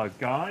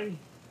guy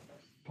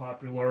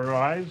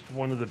popularized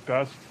one of the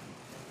best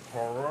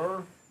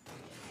horror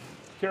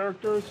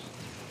characters.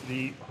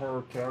 The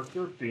horror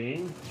character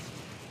being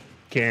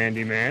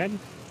Candyman.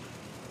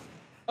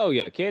 Oh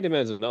yeah,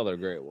 Candyman's another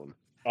great one.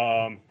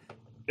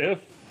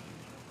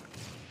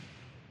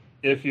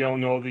 If you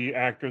don't know the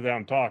actor that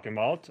I'm talking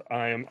about,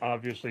 I am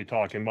obviously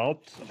talking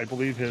about. I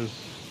believe his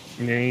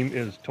name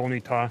is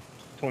Tony Todd.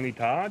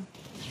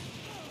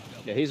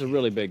 Yeah, he's a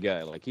really big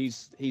guy. Like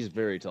he's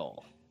very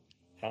tall.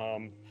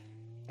 Hang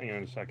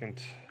on a second.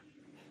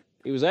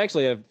 He was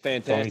actually a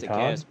fantastic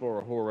cast for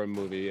a horror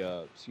movie.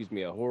 A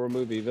horror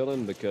movie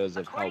villain because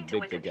of how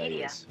big the guy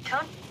is.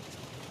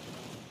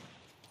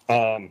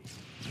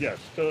 Yes,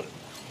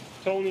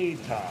 Tony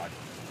Todd.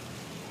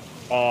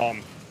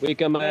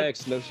 Weak on my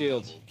X, no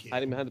shields,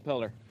 hiding behind the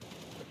pillar.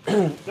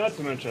 Not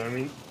to mention, I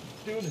mean,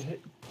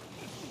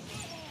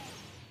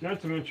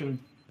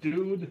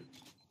 dude.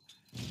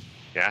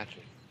 Gotcha.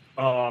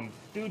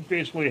 Dude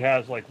basically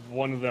has like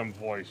one of them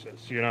voices,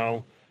 and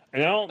I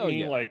don't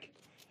mean like,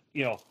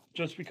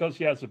 just because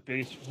he has a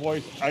bass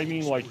voice. I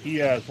mean like he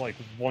has like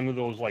one of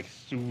those like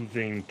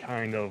soothing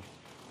kind of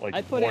like.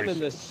 I'd put voice. him in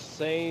the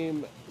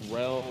same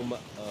realm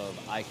of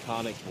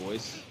iconic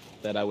voice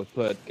that I would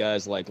put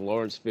guys like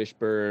Lawrence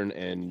Fishburne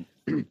and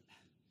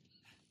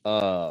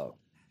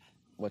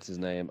what's his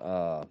name?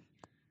 The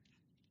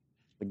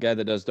guy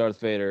that does Darth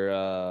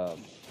Vader.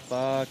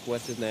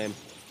 What's his name?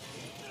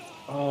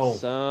 Oh,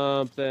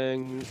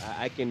 something.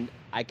 I can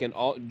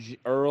all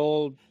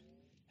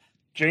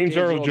James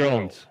Earl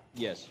Jones.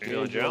 Yes, James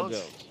Earl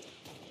Jones.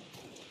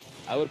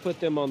 I would put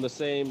them on the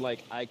same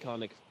like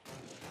iconic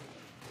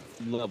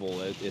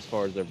level as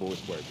far as their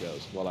voice work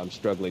goes. While I'm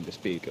struggling to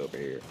speak over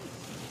here.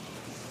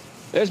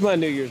 There's my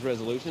New Year's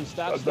resolution.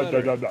 Stop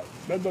stuttering.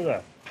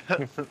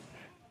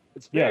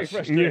 It's very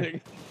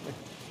frustrating.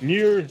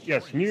 New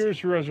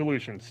Year's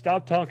resolution.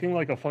 Stop talking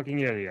like a fucking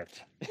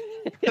idiot.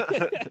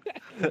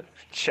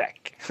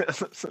 Check.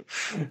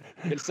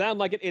 You can sound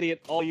like an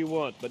idiot all you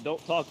want, but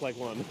don't talk like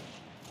one.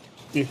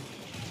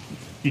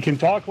 You can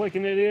talk like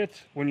an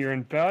idiot when you're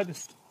in bed,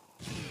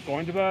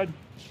 going to bed,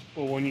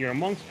 but when you're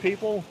amongst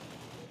people,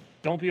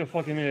 don't be a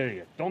fucking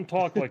idiot. Don't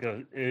talk like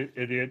an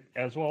idiot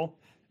as well,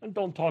 and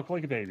don't talk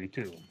like a baby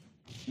too.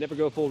 Never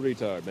go full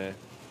retard, man.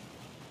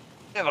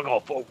 Never go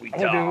full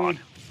retard. Oh,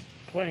 dude,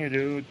 playing a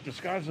dude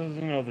disguised as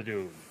another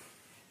dude.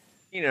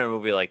 You know, a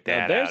movie like that.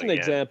 Now, there's an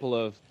example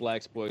of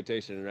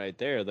blaxploitation right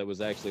there that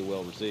was actually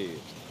well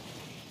received.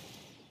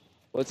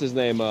 What's his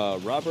name?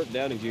 Robert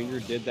Downey Jr.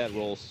 did that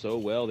role so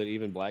well that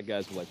even black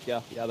guys were like,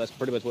 yeah, that's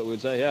pretty much what we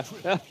would say. Yeah.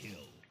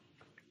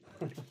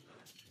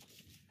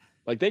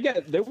 Like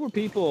there were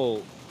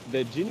people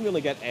that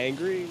genuinely got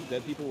angry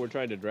that people were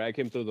trying to drag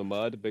him through the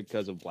mud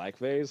because of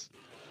blackface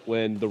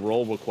when the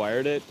role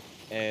required it.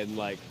 And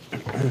like,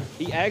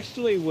 he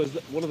actually was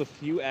one of the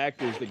few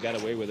actors that got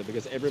away with it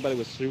because everybody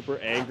was super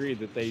angry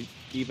that they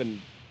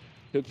even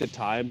took the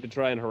time to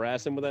try and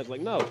harass him with that. It's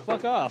like, no,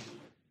 fuck off.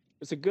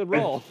 It's a good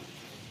role.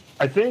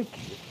 I think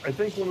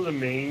one of the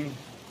main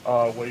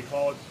of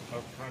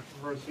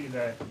controversy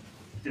that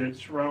did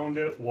surround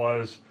it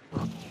was,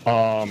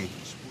 I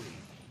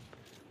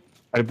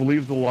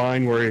believe the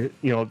line where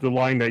the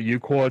line that you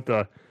quote,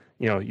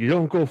 you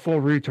don't go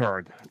full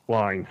retard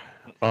line.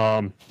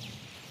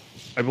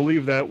 I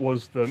believe that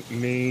was the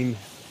main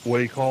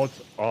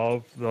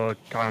of the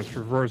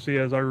controversy,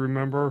 as I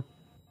remember.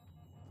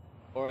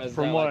 Or as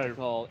I like to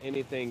call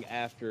anything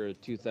after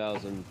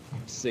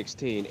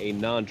 2016 a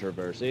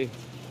non-traversy.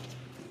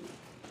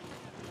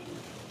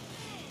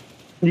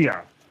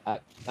 Yeah.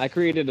 I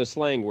created a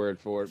slang word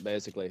for it,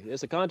 basically.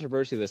 It's a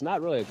controversy that's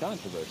not really a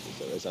controversy,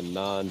 so it's a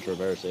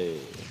non-traversy.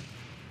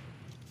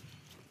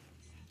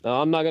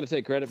 No, I'm not going to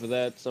take credit for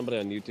that. Somebody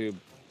on YouTube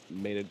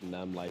made it, and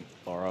I'm, like,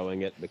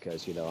 borrowing it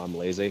because, I'm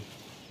lazy.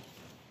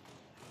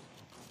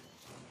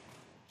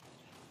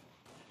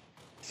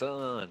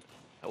 Son,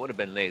 I would have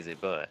been lazy,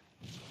 but...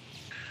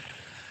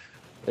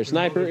 Their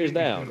sniper is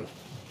down.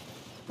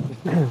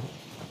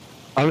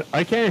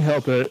 I can't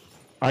help it.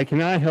 I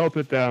cannot help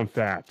it that I'm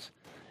fat.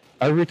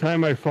 Every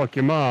time I fuck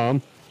your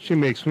mom, she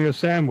makes me a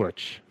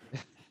sandwich.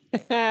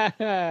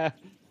 That's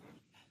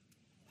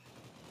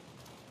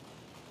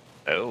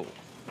Oh.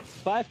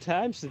 5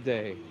 times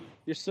today.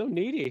 You're so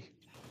needy.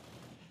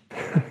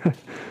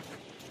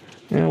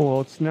 Yeah,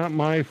 well, it's not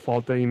my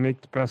fault that you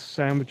make the best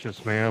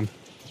sandwiches, ma'am.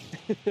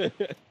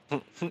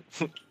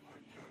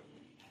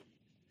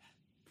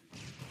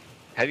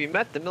 Have you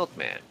met the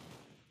milkman?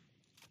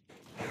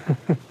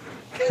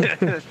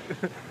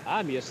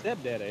 I'm your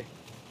stepdaddy.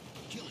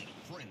 Killing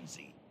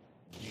frenzy.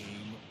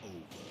 Game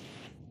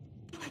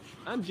over.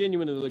 I'm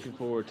genuinely looking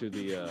forward to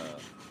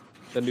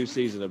the new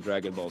season of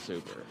Dragon Ball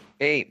Super.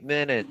 8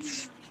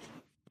 minutes.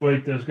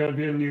 Wait, there's gonna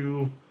be a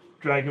new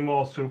Dragon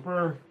Ball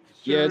Super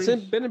Yeah,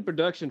 series? been in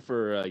production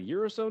for a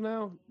year or so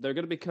now. They're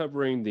going to be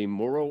covering the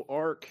Moro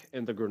arc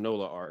and the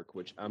Granola arc,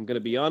 which I'm going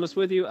to be honest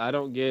with you, I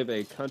don't give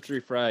a country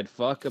fried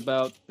fuck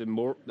about the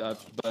Granola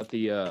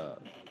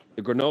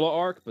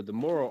arc, but the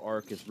Moro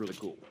arc is really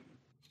cool.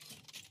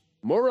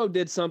 Moro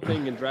did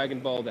something in Dragon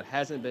Ball that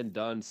hasn't been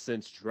done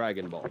since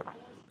Dragon Ball.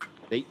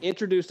 They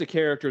introduced a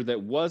character that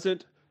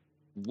wasn't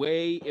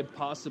way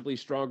impossibly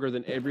stronger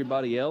than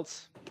everybody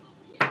else,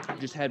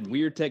 just had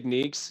weird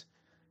techniques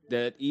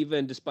that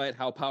even despite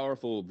how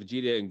powerful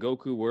Vegeta and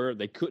Goku were,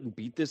 they couldn't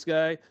beat this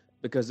guy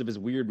because of his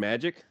weird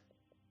magic.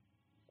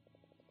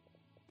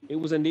 It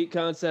was a neat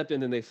concept,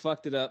 and then they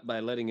fucked it up by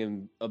letting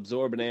him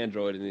absorb an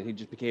android, and then he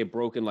just became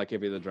broken like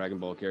every other Dragon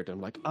Ball character. I'm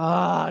like,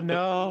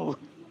 no,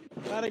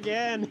 not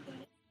again.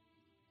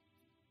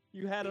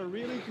 You had a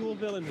really cool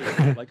villain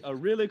here, like a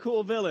really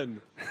cool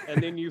villain,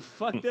 and then you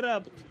fucked it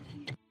up.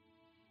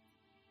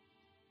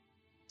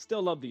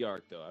 Still love the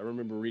arc though. I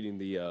remember reading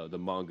the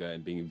manga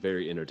and being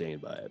very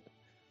entertained by it.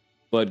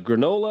 But the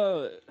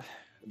Granola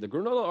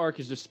arc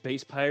is just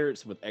space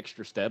pirates with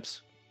extra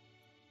steps.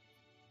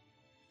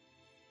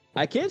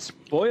 I can't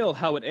spoil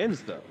how it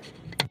ends though,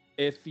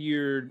 if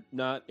you're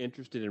not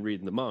interested in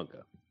reading the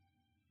manga.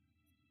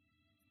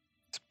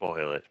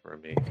 Spoil it for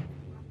me.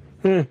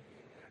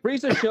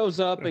 Frieza shows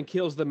up and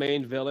kills the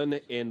main villain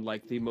in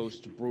like the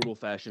most brutal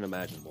fashion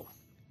imaginable.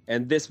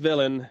 And this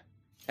villain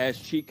has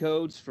cheat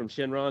codes from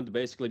Shenron to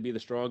basically be the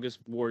strongest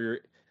warrior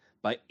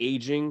by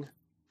aging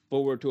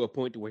forward to a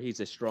point to where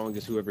he's as strong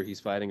as whoever he's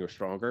fighting or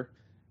stronger.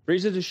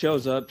 Frieza just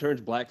shows up, turns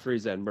Black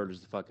Frieza, and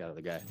murders the fuck out of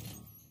the guy.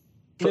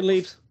 Then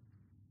leaves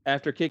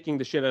after kicking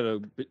the shit out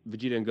of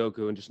Vegeta and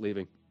Goku and just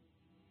leaving.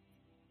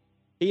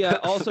 He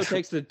also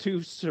takes the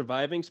 2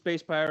 surviving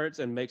space pirates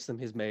and makes them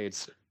his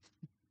maids.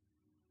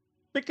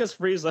 Because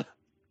Frieza.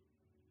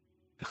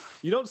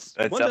 You don't.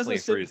 That's definitely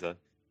Frieza.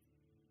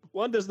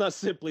 One does not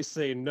simply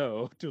say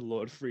no to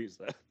Lord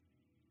Frieza.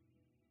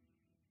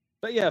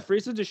 But yeah,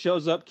 Frieza just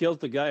shows up, kills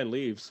the guy, and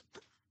leaves.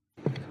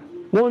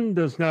 One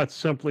does not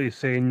simply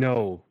say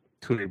no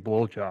to a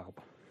blowjob.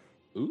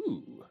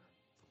 Ooh.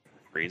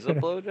 Frieza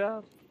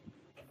blowjob?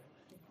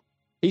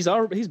 He's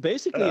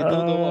basically a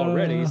dildo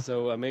already,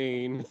 so I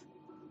mean...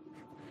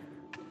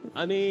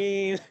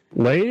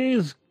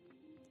 Ladies,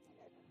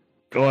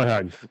 go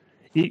ahead.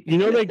 You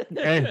know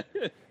they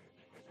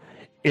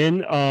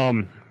in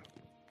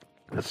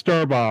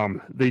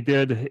Starbomb they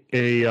did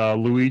a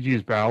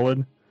Luigi's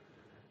Ballad,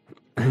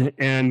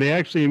 and they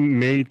actually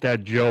made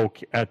that joke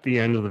at the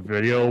end of the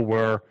video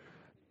where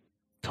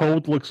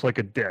Toad looks like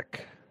a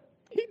dick.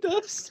 He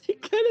does. He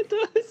kind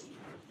of does.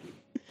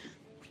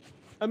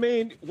 I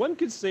mean, one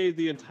could say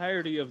the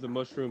entirety of the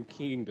Mushroom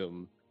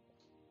Kingdom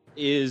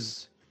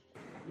is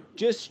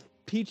just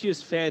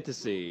Peach's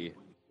fantasy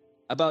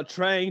about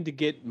trying to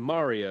get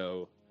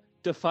Mario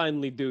to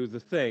finally do the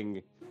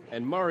thing,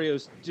 and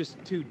Mario's just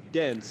too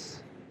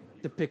dense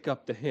to pick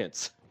up the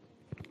hints.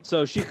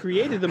 So she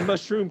created the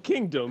Mushroom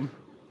Kingdom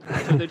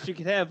so that she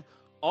could have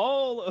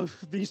all of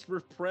these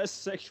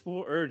repressed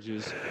sexual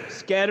urges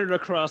scattered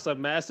across a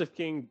massive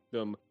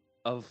kingdom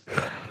of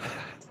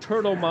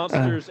turtle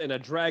monsters and a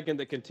dragon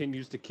that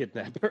continues to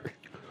kidnap her.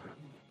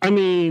 I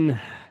mean,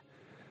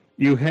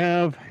 you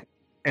have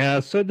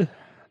acid,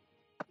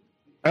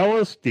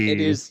 LSD, It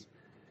is.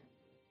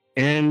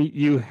 and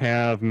you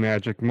have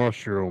magic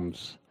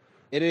mushrooms.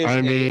 It is.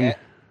 I mean,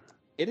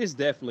 it is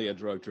definitely a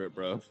drug trip,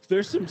 bro.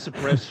 There's some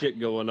suppressed shit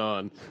going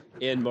on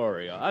in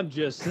Mario. I'm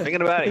just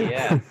Thinking about it,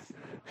 yeah.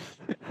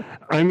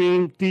 I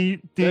mean, do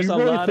There's you a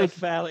really lot think? of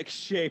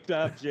phallic-shaped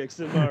objects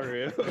in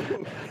Mario.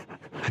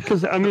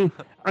 Because I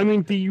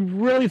mean, do you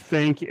really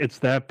think it's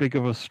that big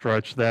of a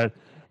stretch that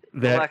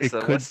Alexa,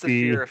 it could what's the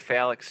be? fear of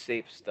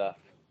phallic-shaped stuff?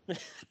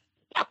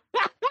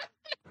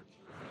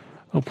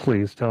 Oh,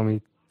 please tell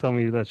me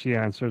that she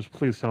answers.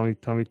 Please tell me.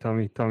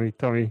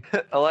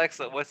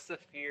 Alexa, what's the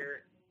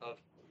fear of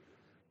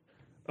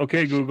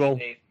Okay, Google.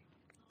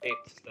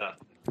 shaped stuff?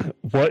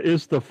 What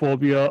is the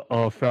phobia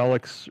of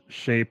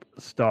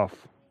phallic-shaped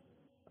stuff?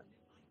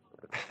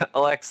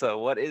 Alexa,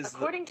 what is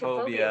According the to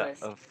phobia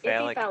List, of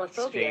phallic-shaped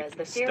iphiphalophobia is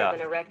the fear stuff? of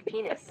an erect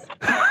penis.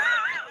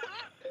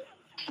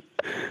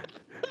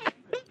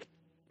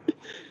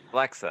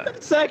 Alexa,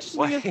 It's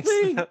actually a what is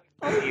thing. the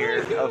Oh my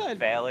fear of God.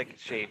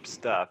 phallic-shaped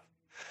stuff?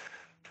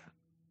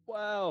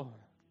 Wow.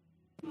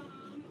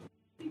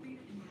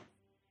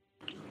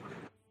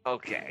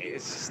 Okay,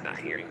 it's just not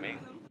hearing me.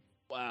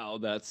 Wow,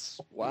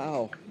 that's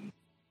wow.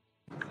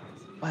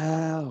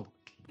 Wow.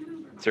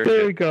 Search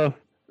There you it. go.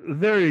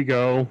 There you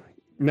go.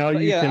 Now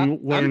But you yeah, can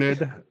I'm learn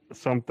it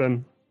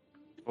something.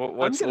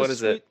 What gonna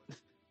is it?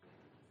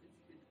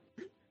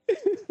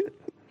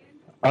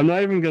 I'm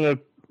not even gonna.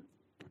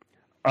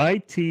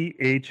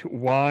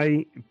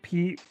 ITHYPHALLO.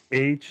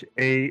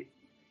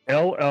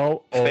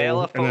 and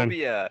then-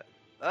 Phalophobia.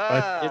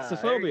 It's a there you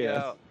phobia.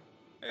 go.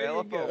 There you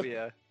go.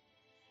 Phalophobia.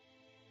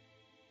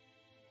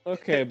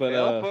 Okay, but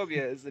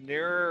Phalophobia is the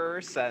nearer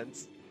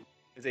sense,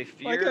 is a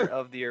fear a-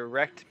 of the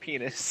erect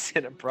penis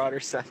in a broader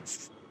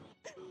sense.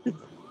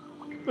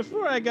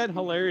 before I got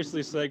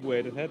hilariously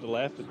segued and had to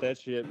laugh at that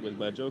shit with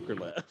my Joker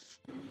laugh,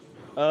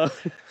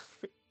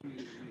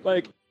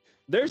 like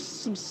there's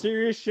some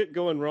serious shit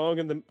going wrong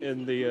in the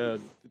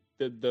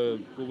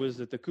what was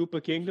it, the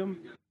Koopa Kingdom,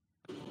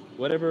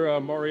 whatever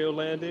Mario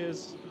Land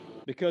is,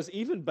 because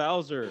even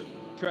Bowser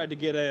tried to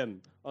get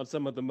in on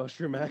some of the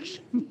mushroom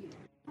action.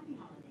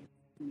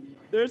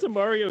 There's a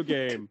Mario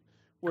game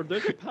where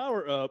there's a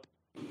power up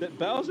that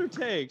Bowser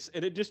takes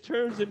and it just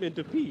turns him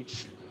into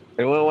Peach.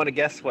 Anyone want to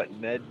guess what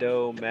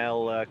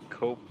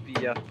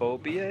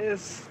medomalacopiaphobia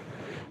is?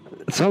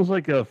 It sounds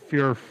like a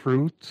fear of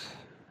fruit.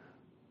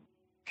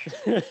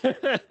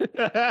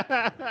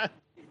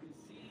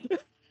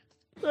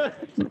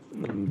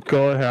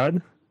 Go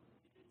ahead.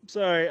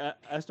 Sorry,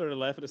 I started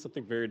laughing at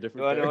something very Do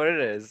different. I know there. what it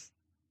is?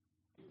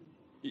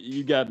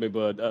 You got me,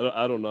 bud.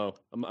 I don't know.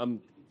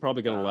 I'm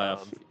probably gonna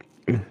laugh.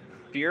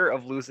 Fear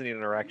of losing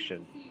an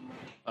erection.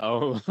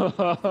 Oh,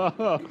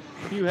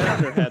 you have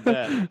to have had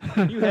that.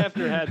 You have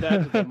to have had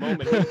that the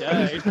moment he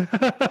died.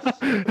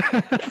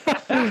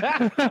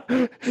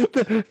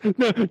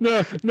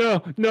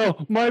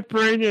 No. My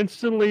brain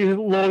instantly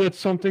loaded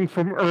something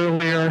from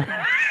earlier.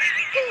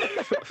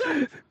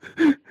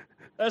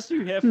 That's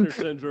Hugh Hefner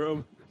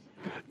syndrome.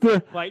 The,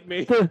 Fight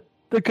me.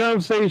 the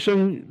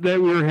conversation that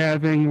we were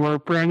having where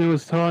Brandon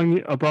was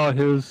telling about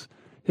his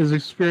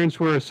experience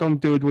where some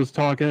dude was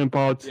talking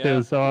about Yeah.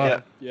 his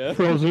Yeah.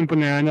 frozen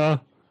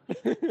banana.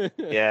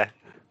 Yeah.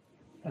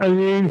 I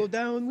mean, Go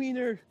down,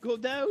 Wiener. Go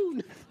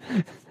down.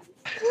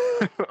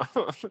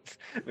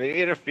 They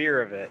get a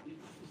fear of it.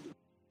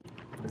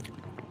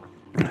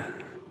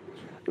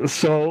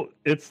 so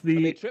it's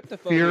the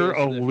tryptophobia fear is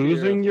of the fear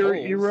losing of your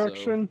holes, so-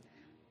 erection.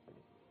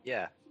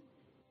 Yeah.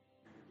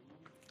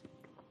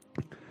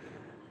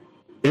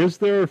 Is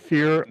there a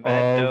fear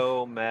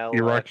of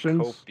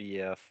erections?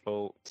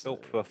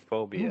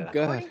 Medomalacopiaphobia.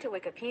 According to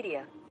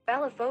Wikipedia,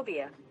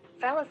 phallophobia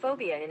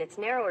in its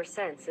narrower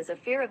sense is a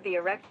fear of the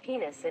erect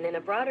penis, and in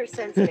a broader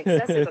sense an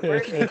excessive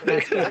aversion to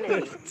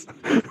masculinity.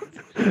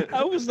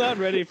 I was not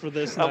ready for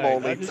this. I'm night.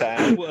 only I just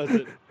 10.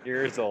 wasn't.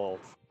 Years old.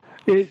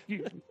 I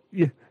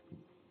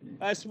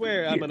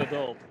swear I'm an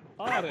adult.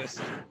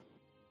 Honest.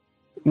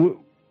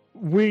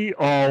 We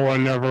all are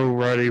never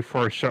ready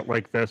for shit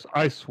like this.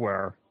 I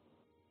swear.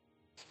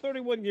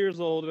 31 years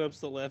old and I'm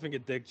still laughing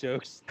at dick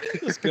jokes.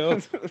 Let's go.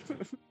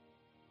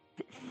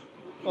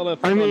 Well,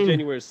 if I on mean-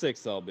 January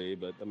 6th I'll be,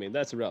 but I mean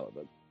that's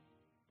irrelevant.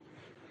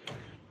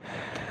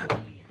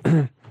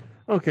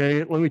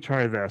 Okay, let me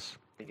try this.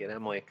 Again,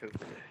 Emily.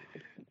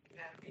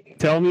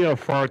 Tell me a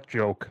fart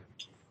joke.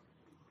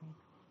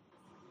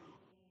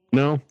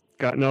 No?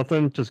 Got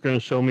nothing? Just gonna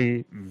show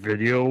me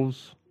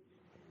videos?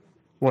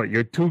 What,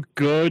 you're too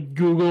good,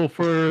 Google,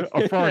 for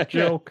a fart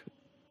joke?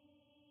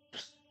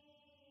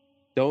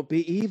 Don't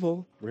be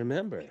evil,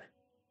 remember.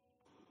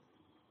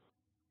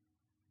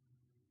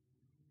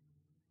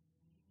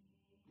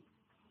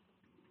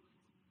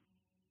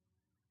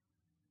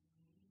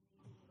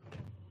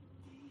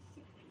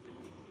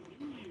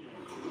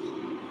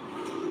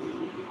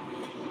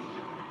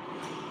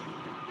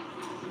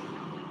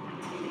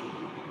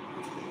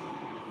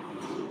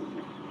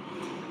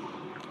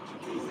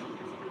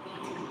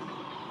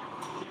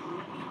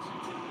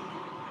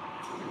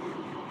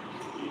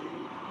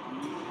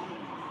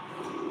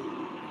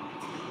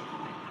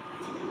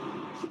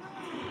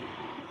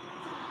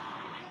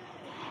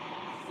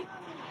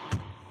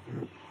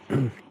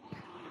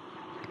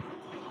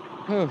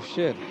 Oh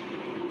shit.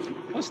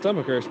 My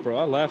stomach hurts, bro.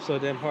 I laughed so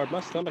damn hard.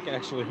 My stomach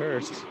actually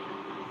hurts.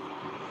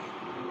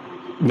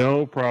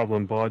 No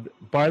problem, bud.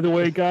 By the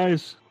way,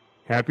 guys,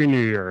 Happy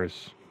New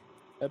Year's.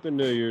 Happy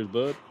New Year's,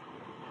 bud.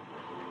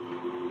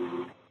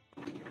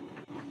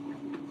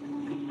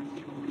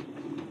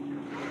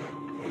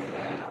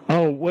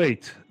 Oh,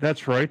 wait.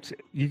 That's right.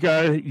 You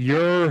guys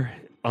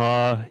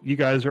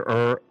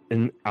are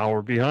an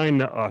hour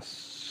behind us.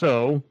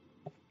 So,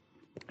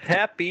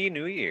 Happy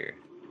New Year.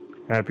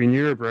 Happy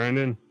New Year,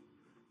 Brandon.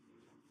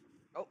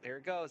 Oh, here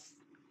it goes.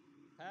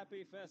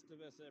 Happy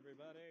Festivus,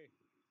 everybody.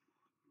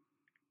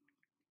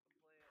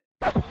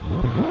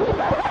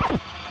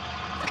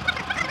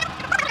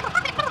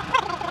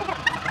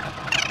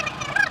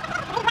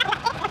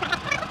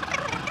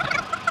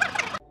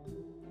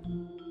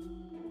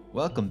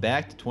 Welcome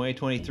back to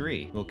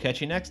 2023. We'll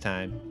catch you next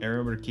time, and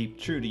remember to keep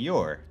true to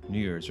your New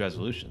Year's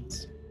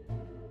resolutions.